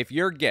 Basically, if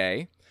you're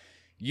gay,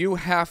 you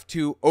have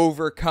to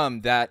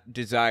overcome that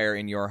desire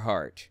in your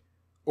heart,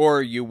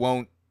 or you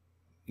won't,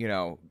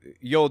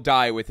 you'll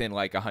die within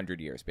like 100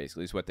 years,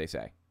 basically, is what they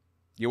say.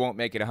 You won't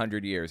make it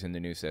 100 years in the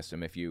new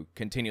system if you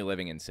continue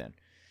living in sin.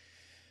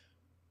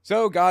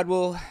 So God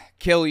will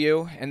kill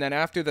you, and then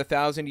after the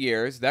 1,000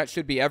 years, that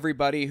should be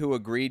everybody who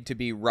agreed to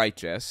be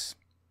righteous.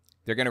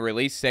 They're going to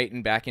release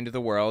Satan back into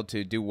the world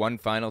to do one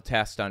final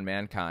test on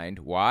mankind.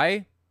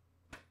 Why?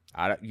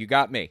 You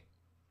got me.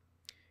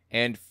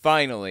 And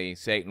finally,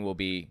 Satan will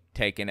be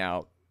taken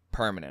out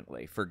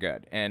permanently for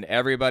good. And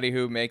everybody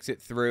who makes it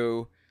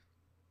through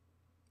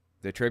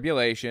the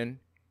tribulation,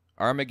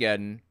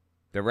 Armageddon,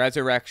 The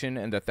resurrection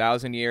and the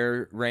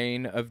 1,000-year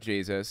reign of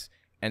Jesus,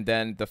 and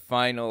then the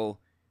final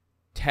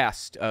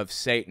test of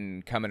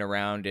Satan coming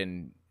around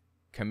and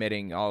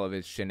committing all of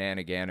his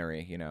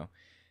shenaniganery, you know.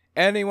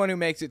 Anyone who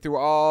makes it through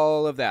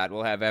all of that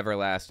will have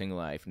everlasting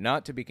life,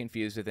 not to be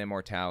confused with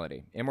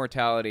immortality.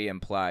 Immortality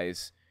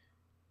implies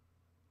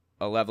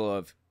a level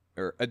of,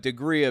 or a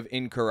degree of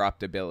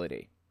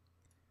incorruptibility.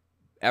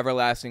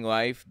 Everlasting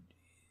life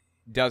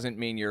doesn't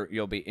mean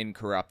you'll be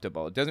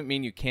incorruptible. It doesn't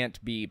mean you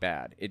can't be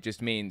bad. It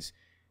just means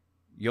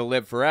you'll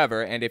live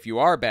forever, and if you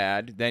are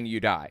bad, then you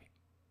die,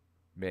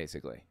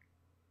 basically.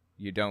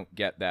 You don't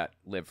get that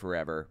live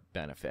forever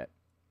benefit.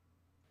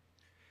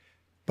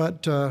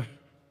 But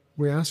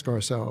we ask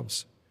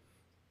ourselves,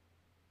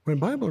 when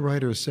Bible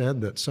writers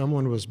said that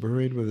someone was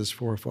buried with his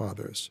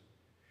forefathers,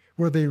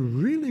 were they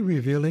really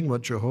revealing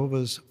what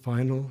Jehovah's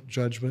final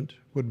judgment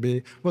would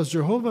be? Was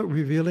Jehovah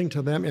revealing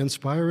to them,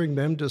 inspiring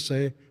them to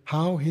say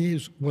how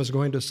he was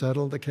going to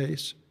settle the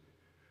case?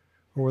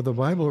 Or were the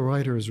Bible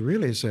writers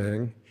really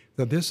saying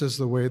that this is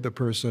the way the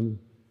person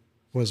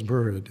was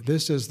buried?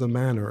 This is the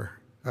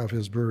manner of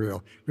his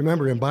burial.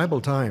 Remember, in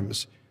Bible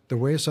times, the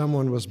way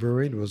someone was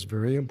buried was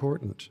very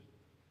important.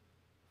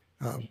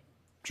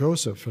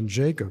 Joseph and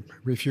Jacob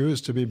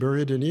refused to be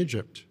buried in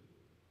Egypt.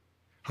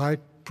 High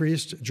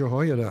priest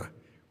Jehoiada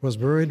was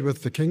buried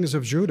with the kings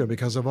of Judah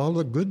because of all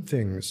the good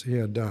things he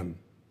had done.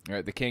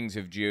 Right, the kings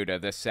of Judah,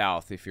 the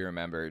south, if you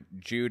remember.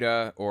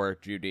 Judah, or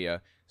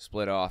Judea,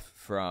 split off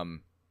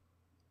from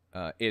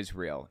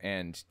Israel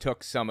and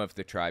took some of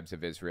the tribes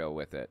of Israel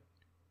with it.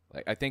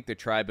 Like, I think the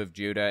tribe of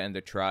Judah and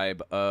the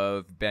tribe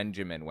of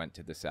Benjamin went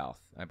to the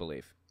south, I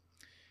believe.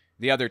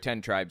 The other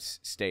 10 tribes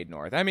stayed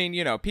north. I mean,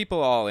 you know, people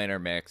all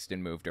intermixed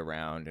and moved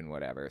around and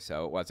whatever,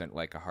 so it wasn't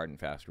like a hard and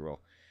fast rule.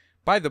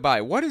 By the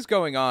by, what is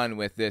going on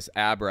with this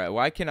Abra?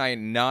 Why can I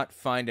not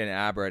find an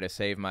Abra to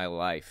save my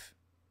life?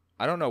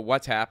 I don't know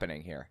what's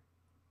happening here.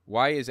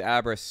 Why is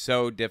Abra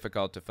so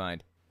difficult to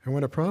find? And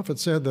when a prophet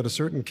said that a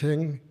certain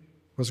king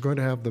was going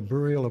to have the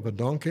burial of a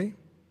donkey,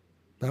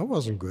 that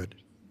wasn't good.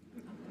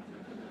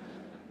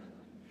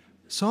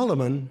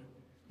 Solomon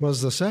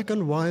was the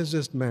second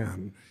wisest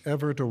man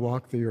ever to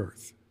walk the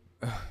earth.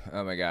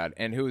 Oh my God.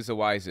 And who was the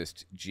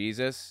wisest?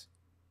 Jesus?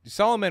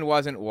 Solomon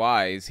wasn't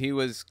wise. He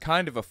was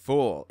kind of a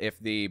fool if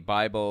the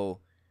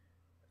Bible,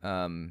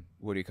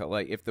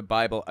 if the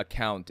Bible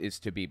account is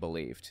to be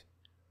believed.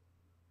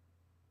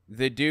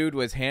 The dude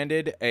was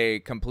handed a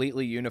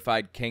completely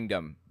unified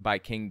kingdom by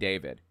King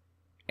David,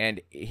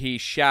 and he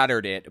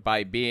shattered it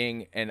by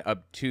being an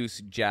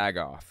obtuse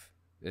jagoff.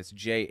 That's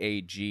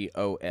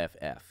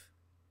Jagoff.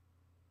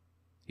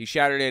 He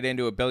shattered it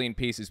into a billion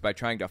pieces by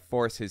trying to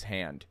force his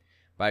hand,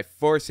 by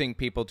forcing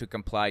people to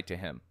comply to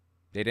him.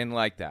 They didn't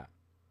like that.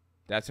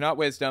 That's not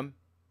wisdom.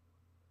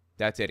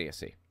 That's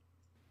idiocy.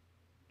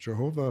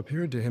 Jehovah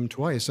appeared to him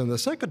twice, and the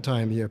second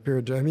time he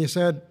appeared to him, he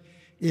said,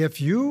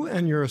 "If you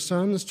and your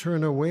sons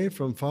turn away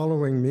from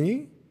following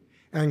me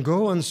and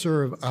go and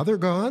serve other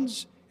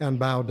gods and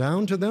bow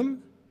down to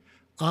them,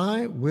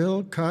 I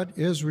will cut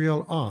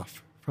Israel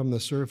off from the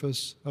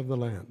surface of the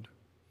land."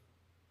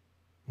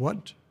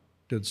 What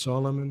did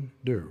Solomon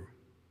do?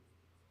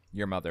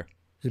 Your mother.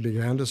 He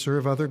began to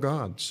serve other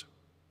gods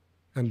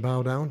and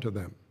bow down to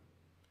them.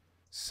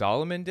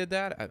 Solomon did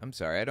that? I'm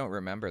sorry, I don't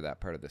remember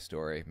that part of the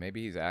story.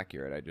 Maybe he's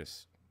accurate.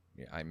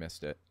 I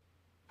missed it.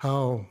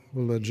 How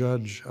will the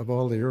judge of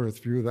all the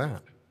earth view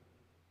that?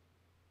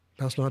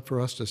 That's not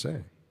for us to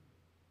say.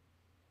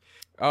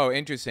 Oh,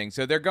 interesting.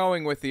 So they're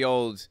going with the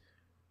old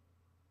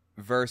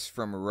verse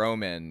from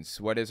Romans.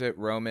 What is it?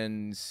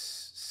 Romans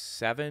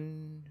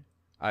 7?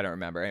 I don't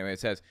remember. Anyway, it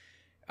says,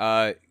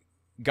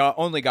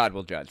 only God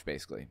will judge,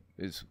 basically,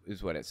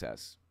 is what it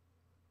says.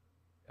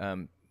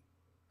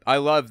 I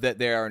love that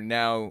they are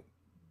now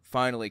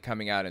finally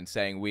coming out and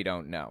saying we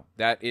don't know.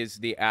 That is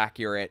the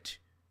accurate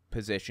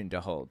position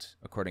to hold,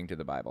 according to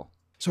the Bible.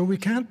 So we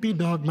can't be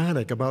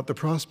dogmatic about the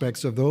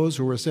prospects of those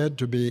who were said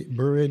to be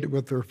buried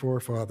with their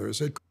forefathers.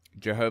 It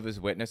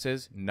Jehovah's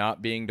Witnesses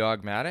not being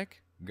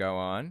dogmatic? Go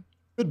on.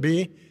 could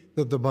be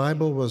that the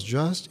Bible was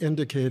just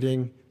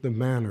indicating the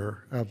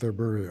manner of their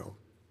burial.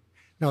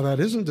 Now, that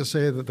isn't to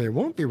say that they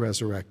won't be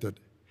resurrected.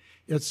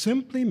 It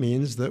simply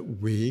means that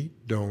we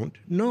don't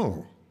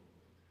know.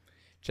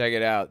 Check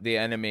it out. The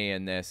enemy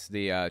in this,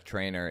 the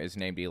trainer, is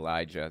named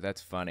Elijah.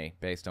 That's funny,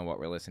 based on what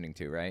we're listening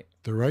to, right?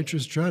 The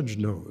righteous judge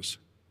knows,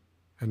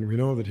 and we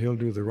know that he'll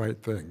do the right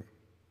thing.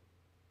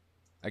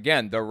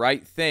 Again, the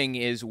right thing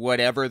is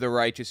whatever the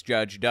righteous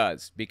judge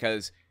does,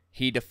 because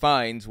he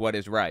defines what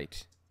is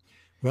right.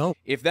 Well,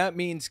 If that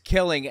means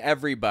killing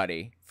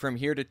everybody from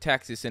here to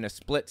Texas in a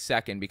split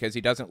second because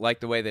he doesn't like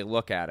the way they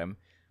look at him,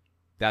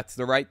 that's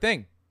the right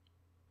thing.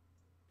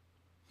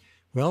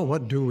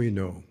 what do we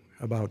know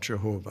about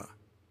Jehovah?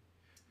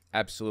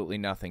 Absolutely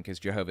nothing, because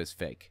Jehovah's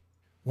fake.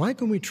 Why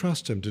can we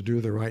trust him to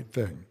do the right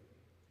thing?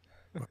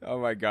 Oh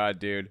my God,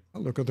 dude.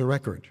 Look at the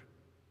record.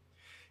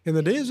 In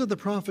the days of the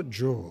prophet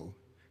Joel,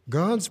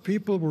 God's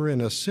people were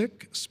in a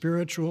sick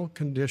spiritual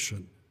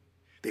condition.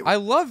 I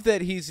love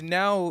that he's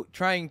now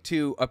trying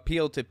to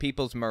appeal to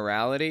people's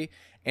morality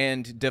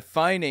and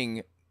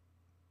defining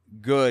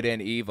good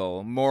and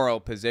evil, moral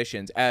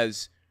positions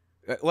as,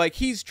 like,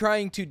 he's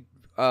trying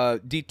to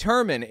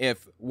determine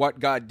if what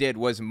God did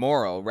was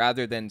moral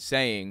rather than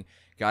saying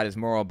God is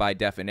moral by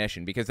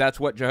definition, because that's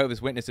what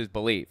Jehovah's Witnesses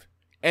believe.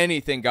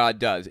 Anything God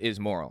does is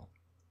moral.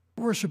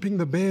 Worshipping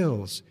the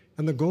Baals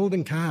and the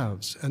golden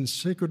calves and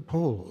sacred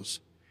poles.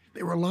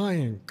 They were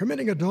lying,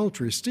 committing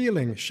adultery,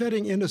 stealing,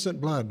 shedding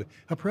innocent blood,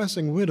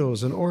 oppressing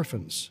widows and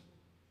orphans.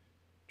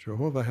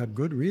 Jehovah had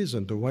good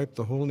reason to wipe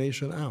the whole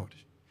nation out.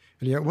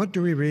 And yet what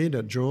do we read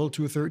at Joel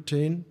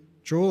 2:13?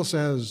 Joel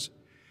says,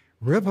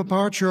 "Rip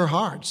apart your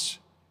hearts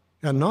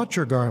and not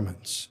your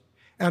garments,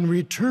 and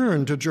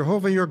return to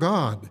Jehovah your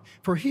God,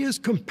 for he is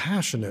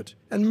compassionate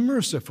and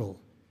merciful,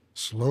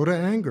 slow to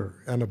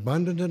anger and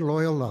abundant in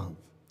loyal love."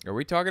 Are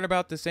we talking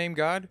about the same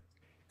God?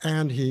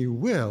 "And he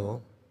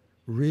will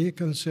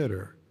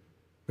reconsider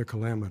the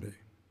calamity."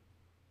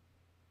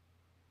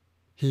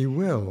 He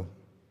will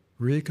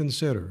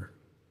reconsider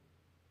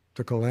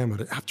the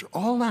calamity. After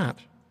all that,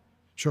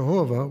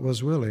 Jehovah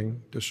was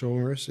willing to show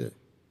mercy.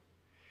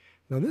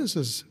 Now, this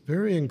is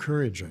very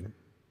encouraging.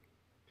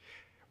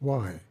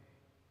 Why?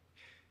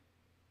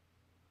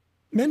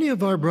 Many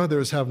of our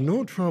brothers have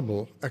no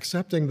trouble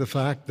accepting the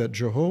fact that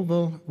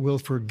Jehovah will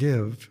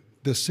forgive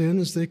the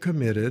sins they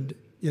committed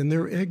in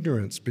their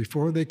ignorance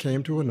before they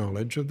came to a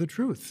knowledge of the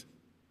truth.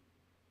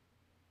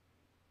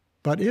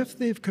 But if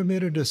they've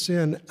committed a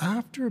sin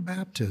after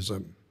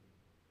baptism,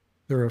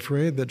 they're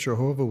afraid that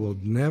Jehovah will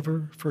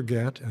never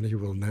forget and he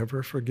will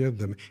never forgive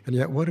them. And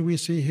yet, what do we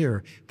see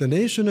here? The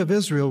nation of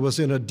Israel was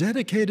in a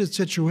dedicated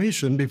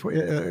situation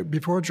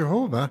before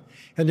Jehovah,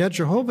 and yet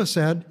Jehovah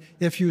said,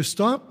 if you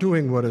stop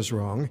doing what is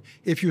wrong,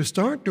 if you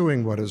start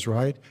doing what is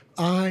right,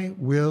 I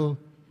will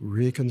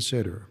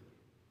reconsider.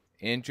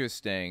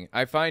 Interesting.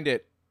 I find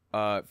it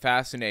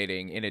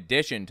fascinating, in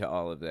addition to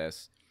all of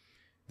this,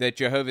 that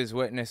Jehovah's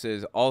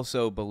Witnesses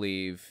also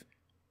believe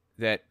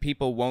that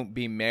people won't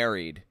be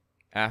married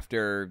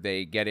after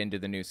they get into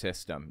the new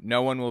system.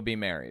 No one will be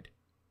married.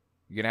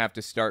 You're going to have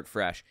to start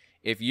fresh.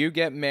 If you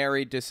get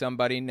married to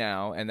somebody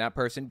now and that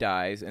person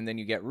dies and then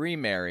you get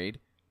remarried,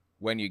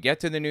 when you get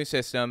to the new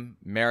system,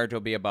 marriage will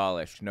be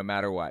abolished no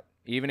matter what.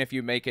 Even if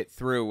you make it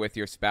through with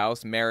your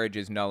spouse, marriage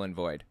is null and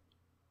void.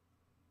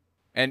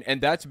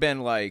 And that's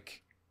been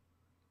like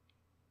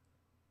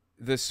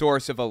the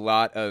source of a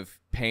lot of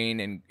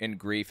pain and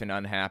grief and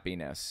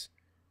unhappiness.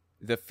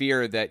 The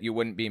fear that you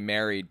wouldn't be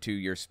married to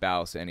your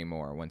spouse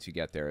anymore once you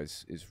get there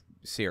is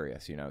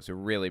serious, you know. It's a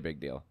really big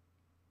deal.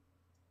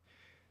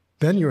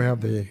 Then you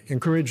have the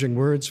encouraging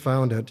words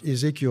found at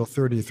Ezekiel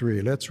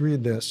 33. Let's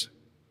read this.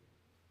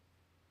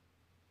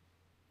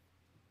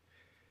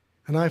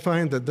 And I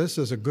find that this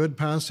is a good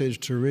passage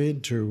to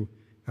read to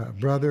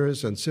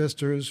brothers and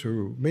sisters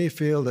who may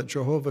feel that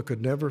Jehovah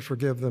could never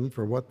forgive them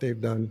for what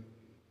they've done.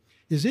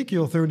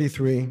 Ezekiel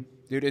 33.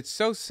 Dude, it's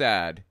so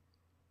sad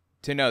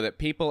to know that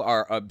people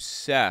are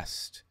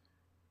obsessed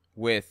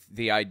with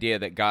the idea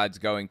that God's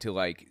going to,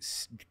 like,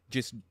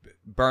 just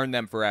burn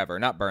them forever.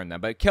 Not burn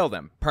them, but kill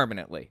them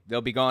permanently.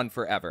 They'll be gone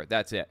forever.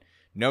 That's it.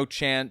 No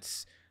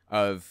chance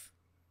of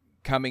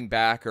coming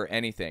back or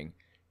anything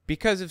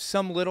because of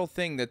some little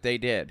thing that they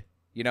did.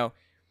 You know,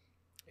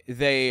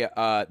 they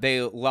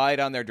lied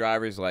on their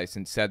driver's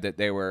license, said that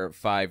they were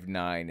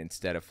 5'9"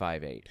 instead of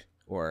 5'8",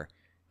 or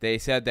they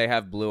said they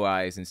have blue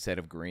eyes instead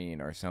of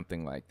green, or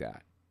something like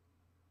that.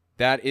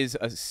 That is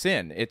a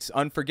sin. It's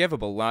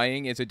unforgivable.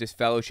 Lying is a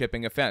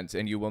disfellowshipping offense,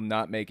 and you will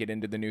not make it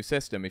into the new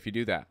system if you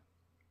do that.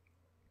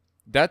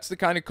 That's the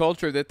kind of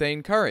culture that they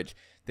encourage.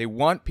 They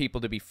want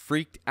people to be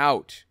freaked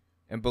out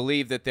and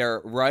believe that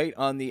they're right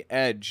on the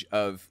edge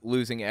of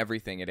losing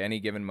everything at any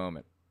given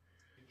moment.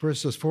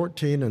 Verses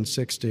 14 and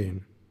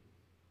 16.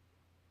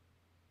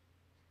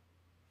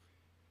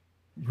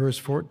 Verse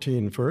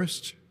 14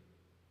 first.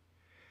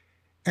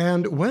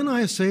 And when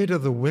I say to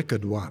the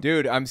wicked one,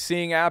 dude, I'm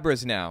seeing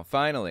Abras now,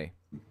 finally.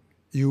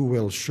 You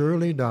will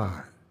surely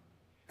die.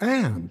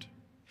 And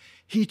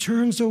he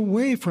turns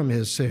away from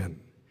his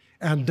sin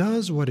and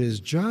does what is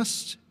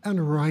just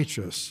and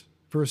righteous.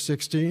 Verse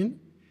 16,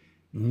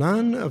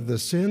 none of the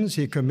sins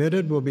he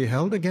committed will be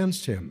held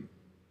against him.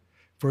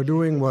 For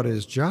doing what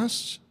is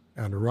just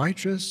and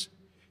righteous,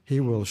 he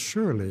will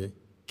surely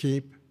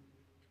keep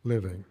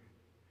living.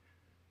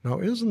 Now,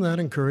 isn't that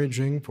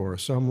encouraging for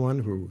someone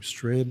who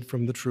strayed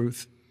from the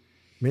truth,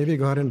 maybe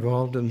got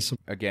involved in some...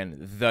 Again,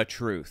 the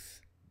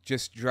truth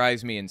just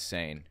drives me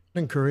insane.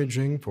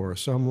 Encouraging for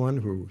someone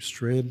who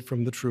strayed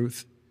from the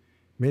truth,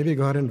 maybe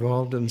got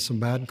involved in some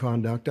bad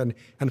conduct, and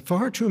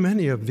far too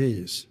many of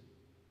these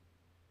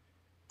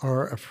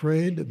are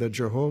afraid that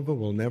Jehovah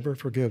will never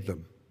forgive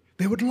them.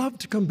 They would love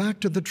to come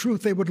back to the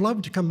truth. They would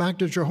love to come back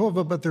to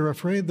Jehovah, but they're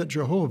afraid that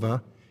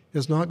Jehovah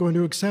is not going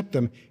to accept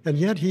them. And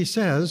yet he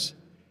says,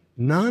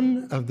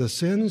 none of the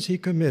sins he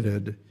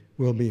committed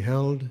will be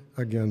held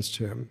against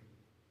him.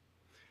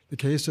 The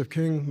case of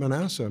King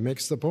Manasseh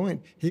makes the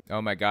point.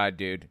 Oh my God,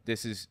 dude.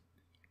 This is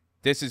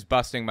This is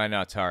busting my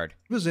nuts hard.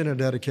 He was in a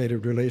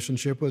dedicated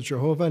relationship with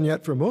Jehovah, and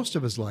yet for most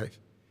of his life,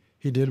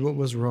 he did what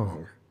was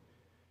wrong.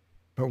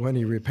 But when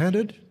he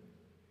repented,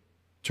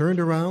 turned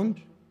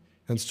around,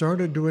 and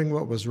started doing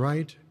what was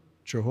right,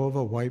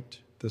 Jehovah wiped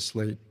the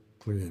slate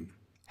clean.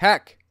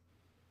 Heck.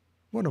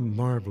 What a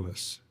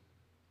marvelous,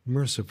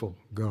 merciful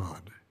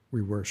God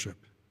we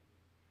worship.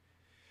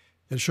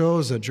 It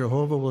shows that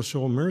Jehovah will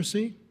show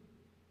mercy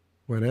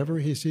whenever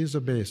he sees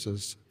a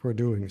basis for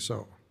doing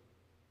so.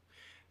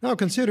 Now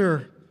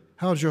consider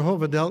how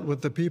Jehovah dealt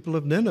with the people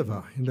of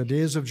Nineveh in the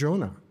days of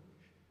Jonah.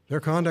 Their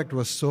conduct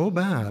was so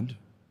bad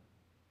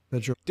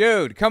that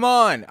Dude, come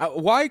on.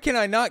 Why can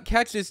I not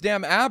catch this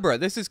damn Abra?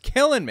 This is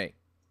killing me.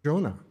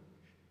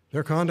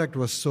 Their conduct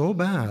was so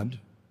bad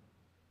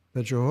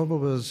that Jehovah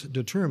was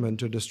determined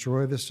to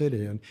destroy the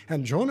city.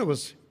 And Jonah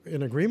was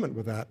in agreement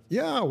with that.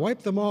 Yeah,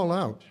 wipe them all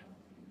out.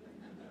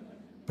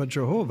 But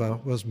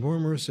Jehovah was more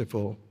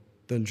merciful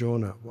than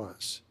Jonah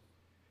was.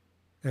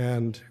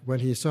 And when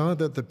he saw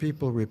that the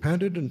people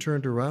repented and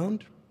turned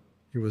around,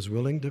 he was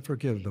willing to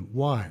forgive them.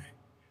 Why?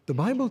 The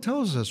Bible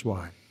tells us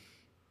why.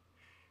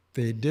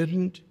 They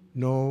didn't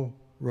know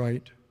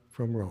right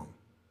from wrong.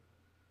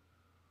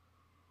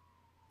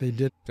 They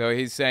So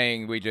he's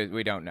saying we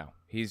don't know.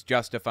 He's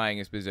justifying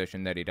his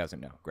position that he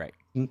doesn't know. Great.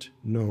 Didn't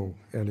know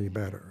any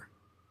better.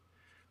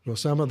 Will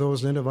some of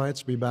those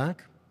Ninevites be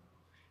back?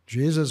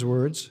 Jesus'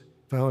 words,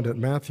 found at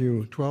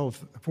Matthew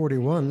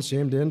 12:41,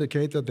 seem to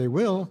indicate that they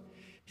will.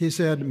 He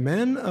said,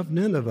 men of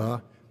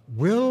Nineveh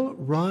will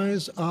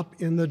rise up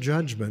in the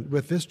judgment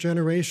with this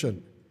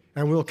generation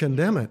and will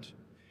condemn it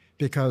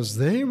because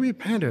they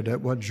repented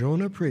at what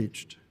Jonah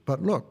preached.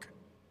 But look,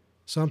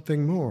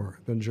 something more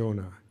than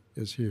Jonah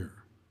is here.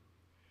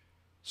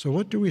 So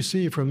what do we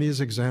see from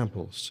these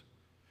examples?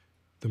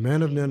 The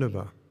men of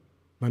Nineveh,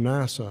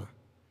 Manasseh,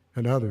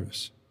 and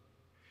others,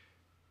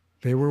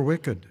 they were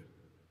wicked.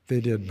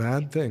 They did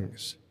bad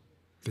things.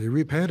 They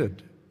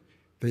repented.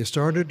 They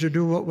started to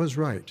do what was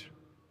right.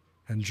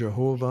 And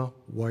Jehovah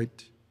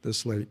wiped the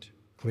slate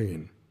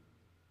clean.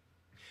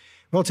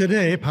 Well,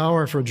 today,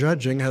 power for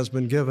judging has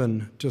been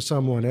given to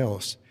someone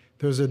else.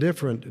 There's a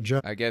different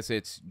judge. I guess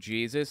it's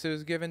Jesus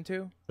who's given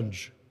to?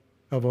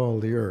 Of all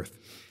the earth.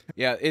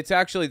 Yeah, it's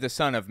actually the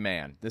Son of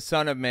Man. The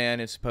Son of Man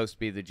is supposed to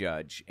be the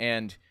judge.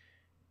 And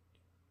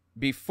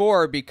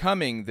before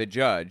becoming the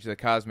judge, the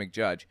cosmic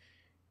judge,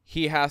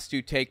 he has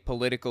to take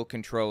political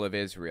control of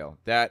Israel.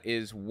 That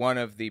is one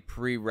of the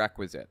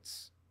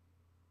prerequisites.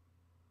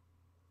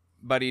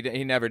 But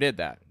he never did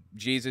that.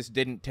 Jesus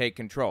didn't take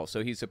control,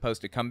 so he's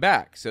supposed to come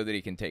back so that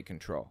he can take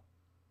control.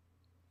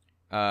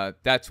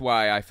 That's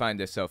why I find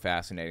this so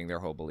fascinating, their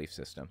whole belief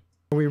system.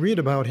 We read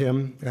about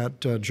him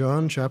at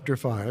John chapter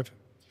 5.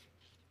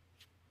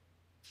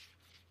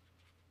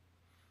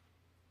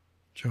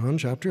 John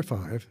chapter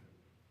 5.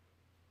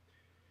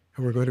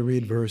 And we're going to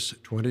read verse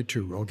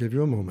 22. I'll give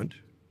you a moment.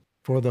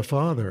 For the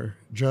Father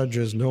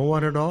judges no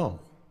one at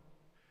all,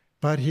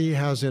 but he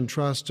has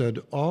entrusted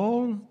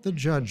all the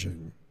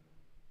judging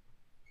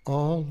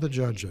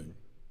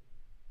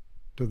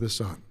to the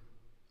Son.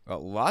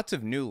 Well, lots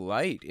of new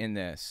light in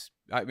this.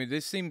 I mean,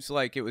 this seems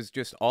like it was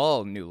just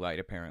all new light,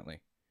 apparently.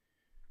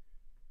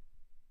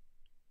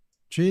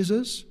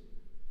 Jesus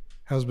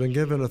has been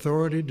given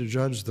authority to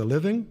judge the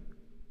living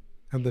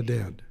and the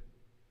dead.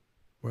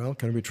 Well,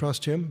 can we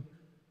trust him?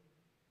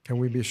 Can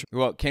we be sure?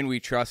 Well, can we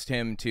trust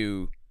him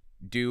to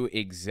do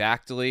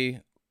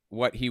exactly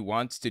what he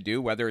wants to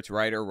do, whether it's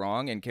right or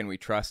wrong? And can we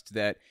trust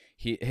that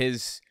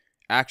his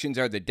actions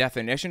are the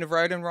definition of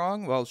right and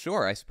wrong? Well,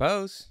 sure, I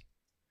suppose.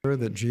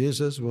 That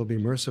Jesus will be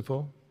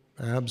merciful?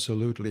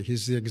 Absolutely.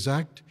 He's the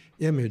exact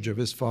image of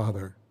his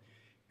Father.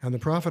 And the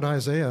prophet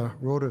Isaiah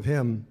wrote of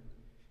him,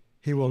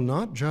 he will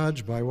not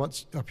judge by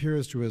what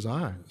appears to his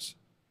eyes,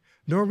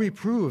 nor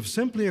reprove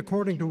simply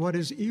according to what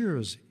his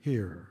ears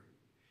hear.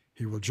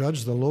 He will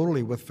judge the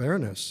lowly with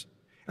fairness,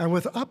 and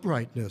with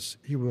uprightness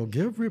he will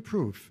give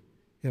reproof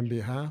in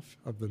behalf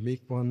of the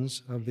meek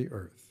ones of the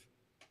earth.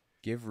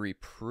 Give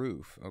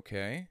reproof,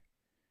 okay.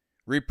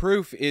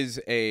 Reproof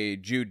is a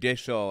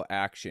judicial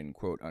action,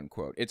 quote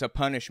unquote. It's a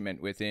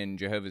punishment within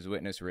Jehovah's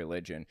Witness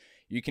religion.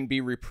 You can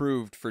be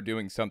reproved for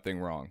doing something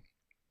wrong.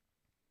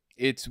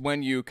 It's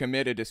when you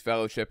commit a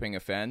disfellowshipping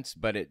offense,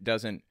 but it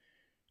doesn't,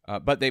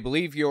 but they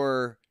believe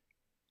you're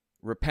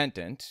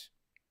repentant,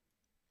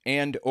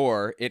 and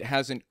or it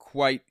hasn't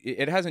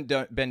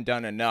been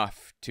done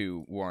enough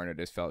to warrant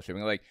a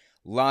disfellowshipping. Like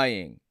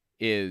lying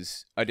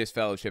is a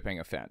disfellowshipping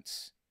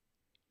offense.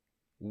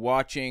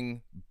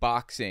 Watching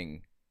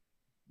boxing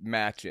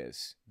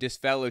matches,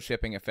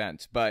 disfellowshipping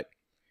offense, but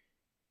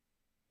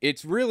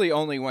it's really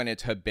only when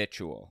it's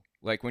habitual,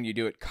 like when you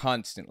do it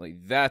constantly,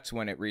 that's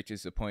when it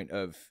reaches the point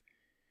of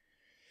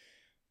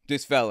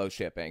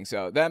disfellowshipping.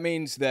 So that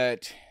means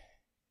that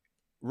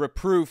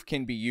reproof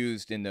can be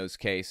used in those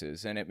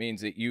cases, and it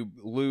means that you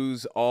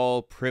lose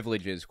all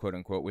privileges, quote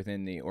unquote,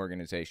 within the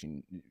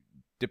organization.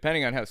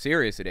 Depending on how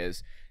serious it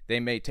is,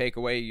 they may take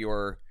away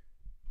your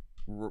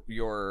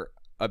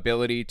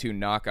ability to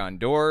knock on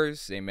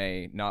doors. They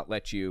may not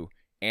let you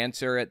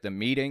answer at the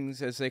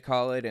meetings, as they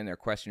call it, in their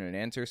question and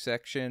answer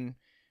section.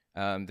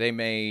 They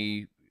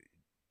may,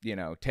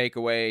 take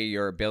away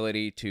your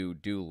ability to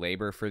do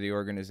labor for the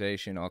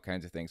organization, all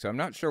kinds of things. So I'm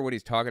not sure what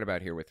he's talking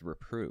about here with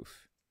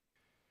reproof.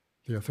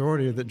 The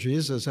authority that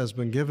Jesus has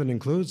been given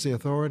includes the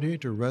authority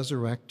to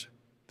resurrect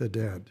the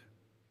dead.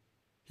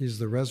 He's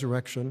the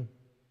resurrection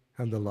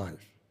and the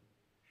life.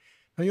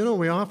 Now,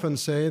 we often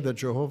say that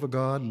Jehovah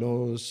God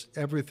knows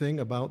everything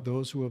about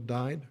those who have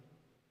died,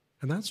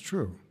 and that's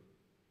true.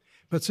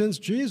 But since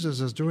Jesus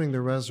is doing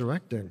the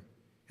resurrecting,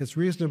 it's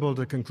reasonable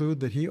to conclude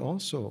that he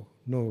also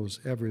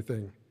knows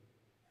everything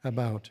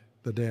about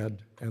the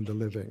dead and the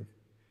living,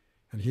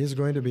 and he's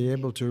going to be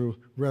able to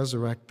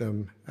resurrect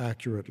them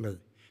accurately.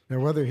 Now,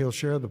 whether he'll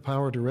share the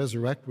power to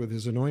resurrect with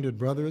his anointed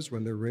brothers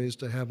when they're raised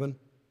to heaven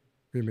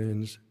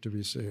remains to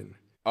be seen.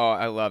 Oh,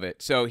 I love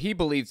it. So he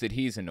believes that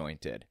he's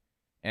anointed.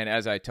 And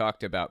as I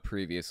talked about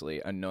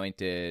previously,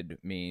 anointed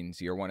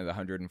means you're one of the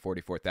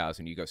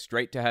 144,000. You go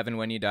straight to heaven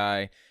when you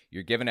die.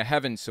 You're given a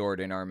heaven sword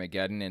in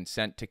Armageddon and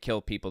sent to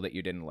kill people that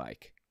you didn't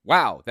like.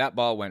 Wow, that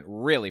ball went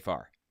really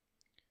far.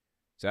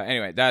 So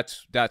anyway,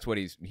 that's what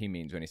he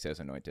means when he says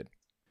anointed.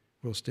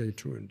 We'll stay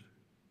tuned.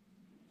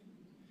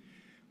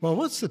 Well,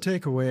 what's the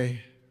takeaway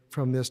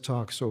from this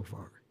talk so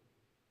far?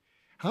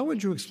 How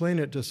would you explain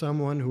it to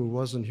someone who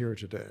wasn't here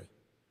today?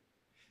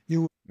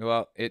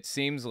 Well, it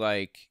seems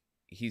like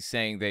he's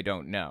saying they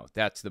don't know.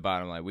 That's the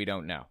bottom line. We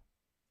don't know.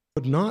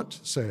 Would not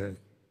say,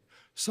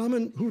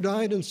 some who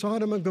died in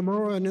Sodom and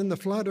Gomorrah and in the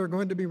flood are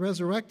going to be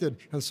resurrected,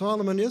 and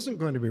Solomon isn't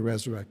going to be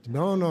resurrected.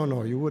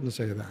 No, you wouldn't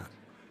say that.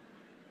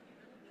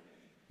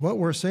 What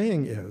we're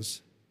saying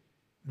is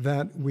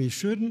that we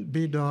shouldn't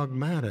be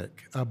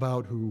dogmatic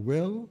about who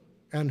will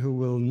and who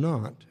will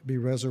not be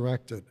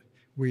resurrected.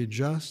 We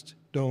just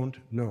don't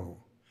know.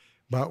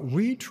 But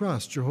we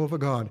trust Jehovah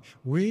God.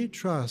 We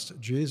trust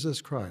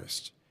Jesus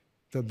Christ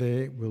that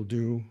they will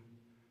do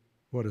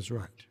what is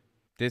right.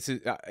 This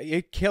is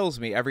it kills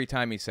me every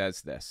time he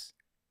says this.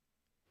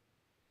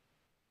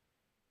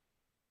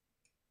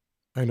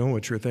 I know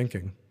what you're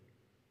thinking.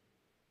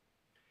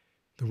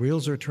 The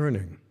wheels are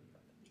turning.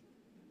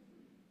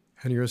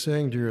 And you're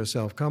saying to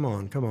yourself, come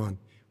on.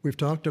 We've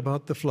talked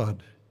about the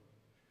flood.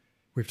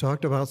 We've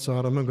talked about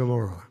Sodom and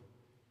Gomorrah.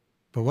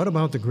 But what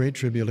about the Great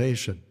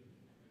Tribulation?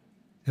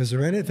 Is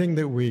there anything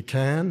that we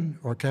can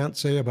or can't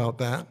say about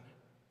that?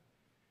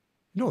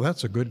 No,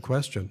 that's a good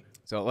question.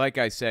 So like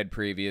I said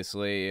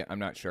previously, I'm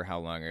not sure how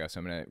long ago, so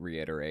I'm going to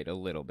reiterate a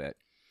little bit.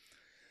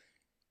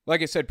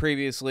 Like I said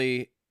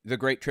previously, the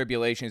Great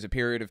Tribulation is a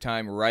period of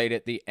time right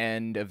at the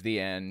end of the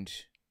end.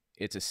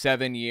 It's a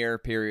 7-year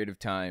period of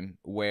time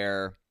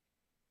where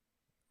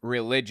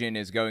religion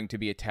is going to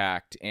be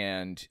attacked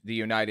and the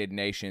United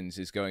Nations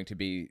is going to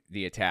be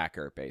the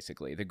attacker,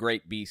 basically. The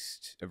great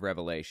beast of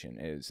Revelation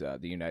is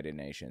the United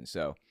Nations.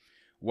 So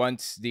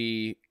once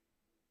the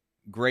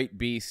great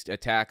beast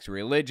attacks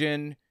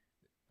religion,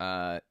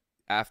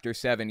 after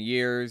 7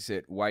 years,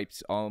 it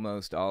wipes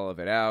almost all of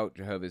it out.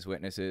 Jehovah's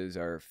Witnesses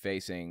are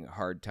facing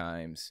hard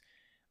times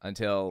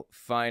until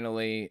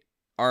finally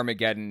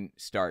Armageddon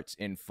starts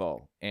in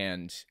full.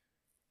 And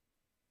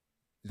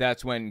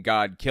that's when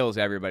God kills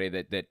everybody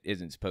that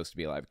isn't supposed to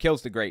be alive.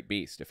 Kills the great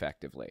beast,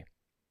 effectively.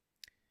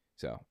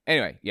 So,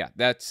 anyway, yeah,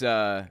 that's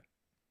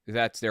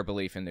their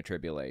belief in the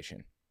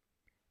tribulation.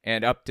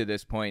 And up to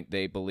this point,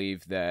 they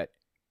believe that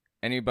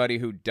anybody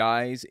who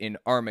dies in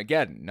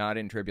Armageddon, not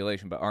in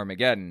tribulation, but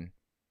Armageddon,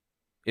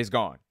 is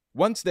gone.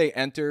 Once they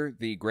enter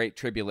the Great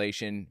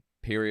Tribulation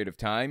period of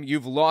time,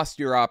 you've lost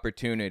your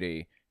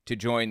opportunity to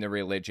join the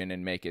religion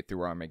and make it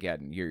through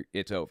Armageddon.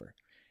 It's over.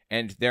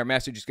 And their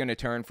message is going to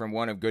turn from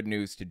one of good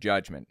news to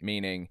judgment,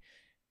 meaning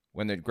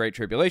when the Great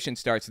Tribulation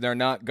starts, they're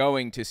not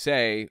going to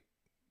say,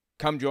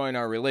 come join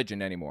our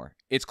religion anymore.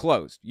 It's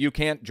closed. You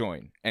can't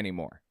join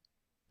anymore.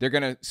 They're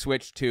going to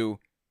switch to,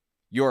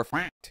 you're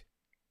f***ed.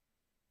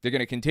 They're going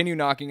to continue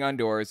knocking on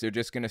doors. They're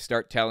just going to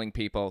start telling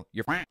people,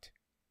 you're f***ed.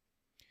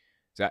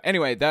 So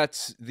anyway,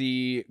 that's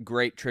the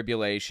Great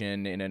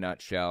Tribulation in a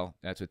nutshell.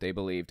 That's what they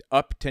believed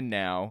up to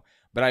now.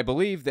 But I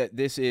believe that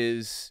this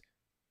is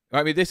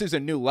a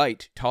new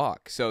light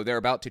talk, so they're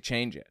about to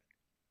change it.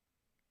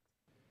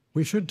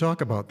 We should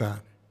talk about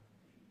that.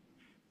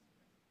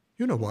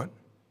 You know what?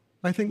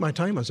 I think my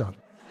time is up.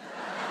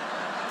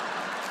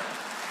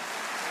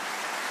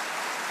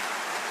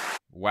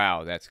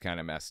 Wow, that's kind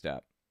of messed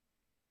up.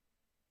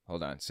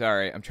 Hold on.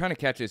 Sorry, I'm trying to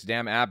catch this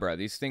damn Abra.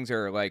 These things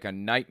are like a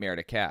nightmare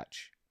to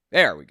catch.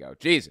 There we go.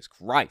 Jesus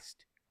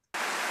Christ.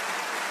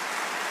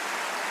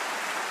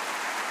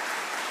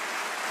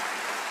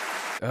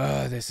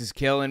 This is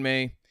killing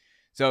me.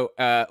 So,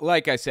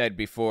 like I said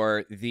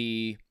before,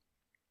 the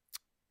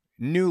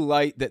new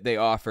light that they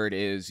offered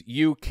is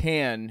you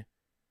can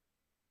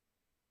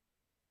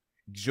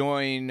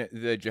join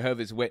the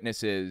Jehovah's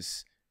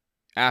Witnesses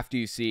after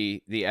you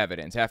see the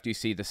evidence, after you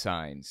see the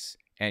signs,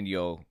 and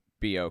you'll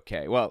be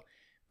okay. Well,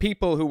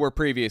 people who were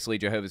previously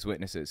Jehovah's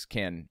Witnesses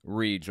can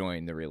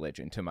rejoin the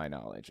religion, to my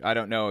knowledge. I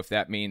don't know if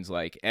that means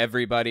like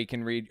everybody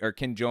can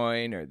can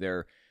join,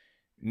 or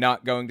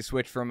not going to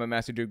switch from a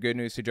message of good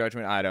news to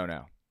judgment? I don't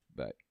know.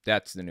 But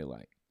that's the new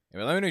light.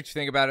 Anyway, let me know what you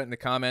think about it in the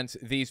comments.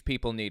 These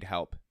people need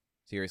help.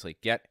 Seriously,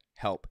 get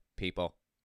help, people.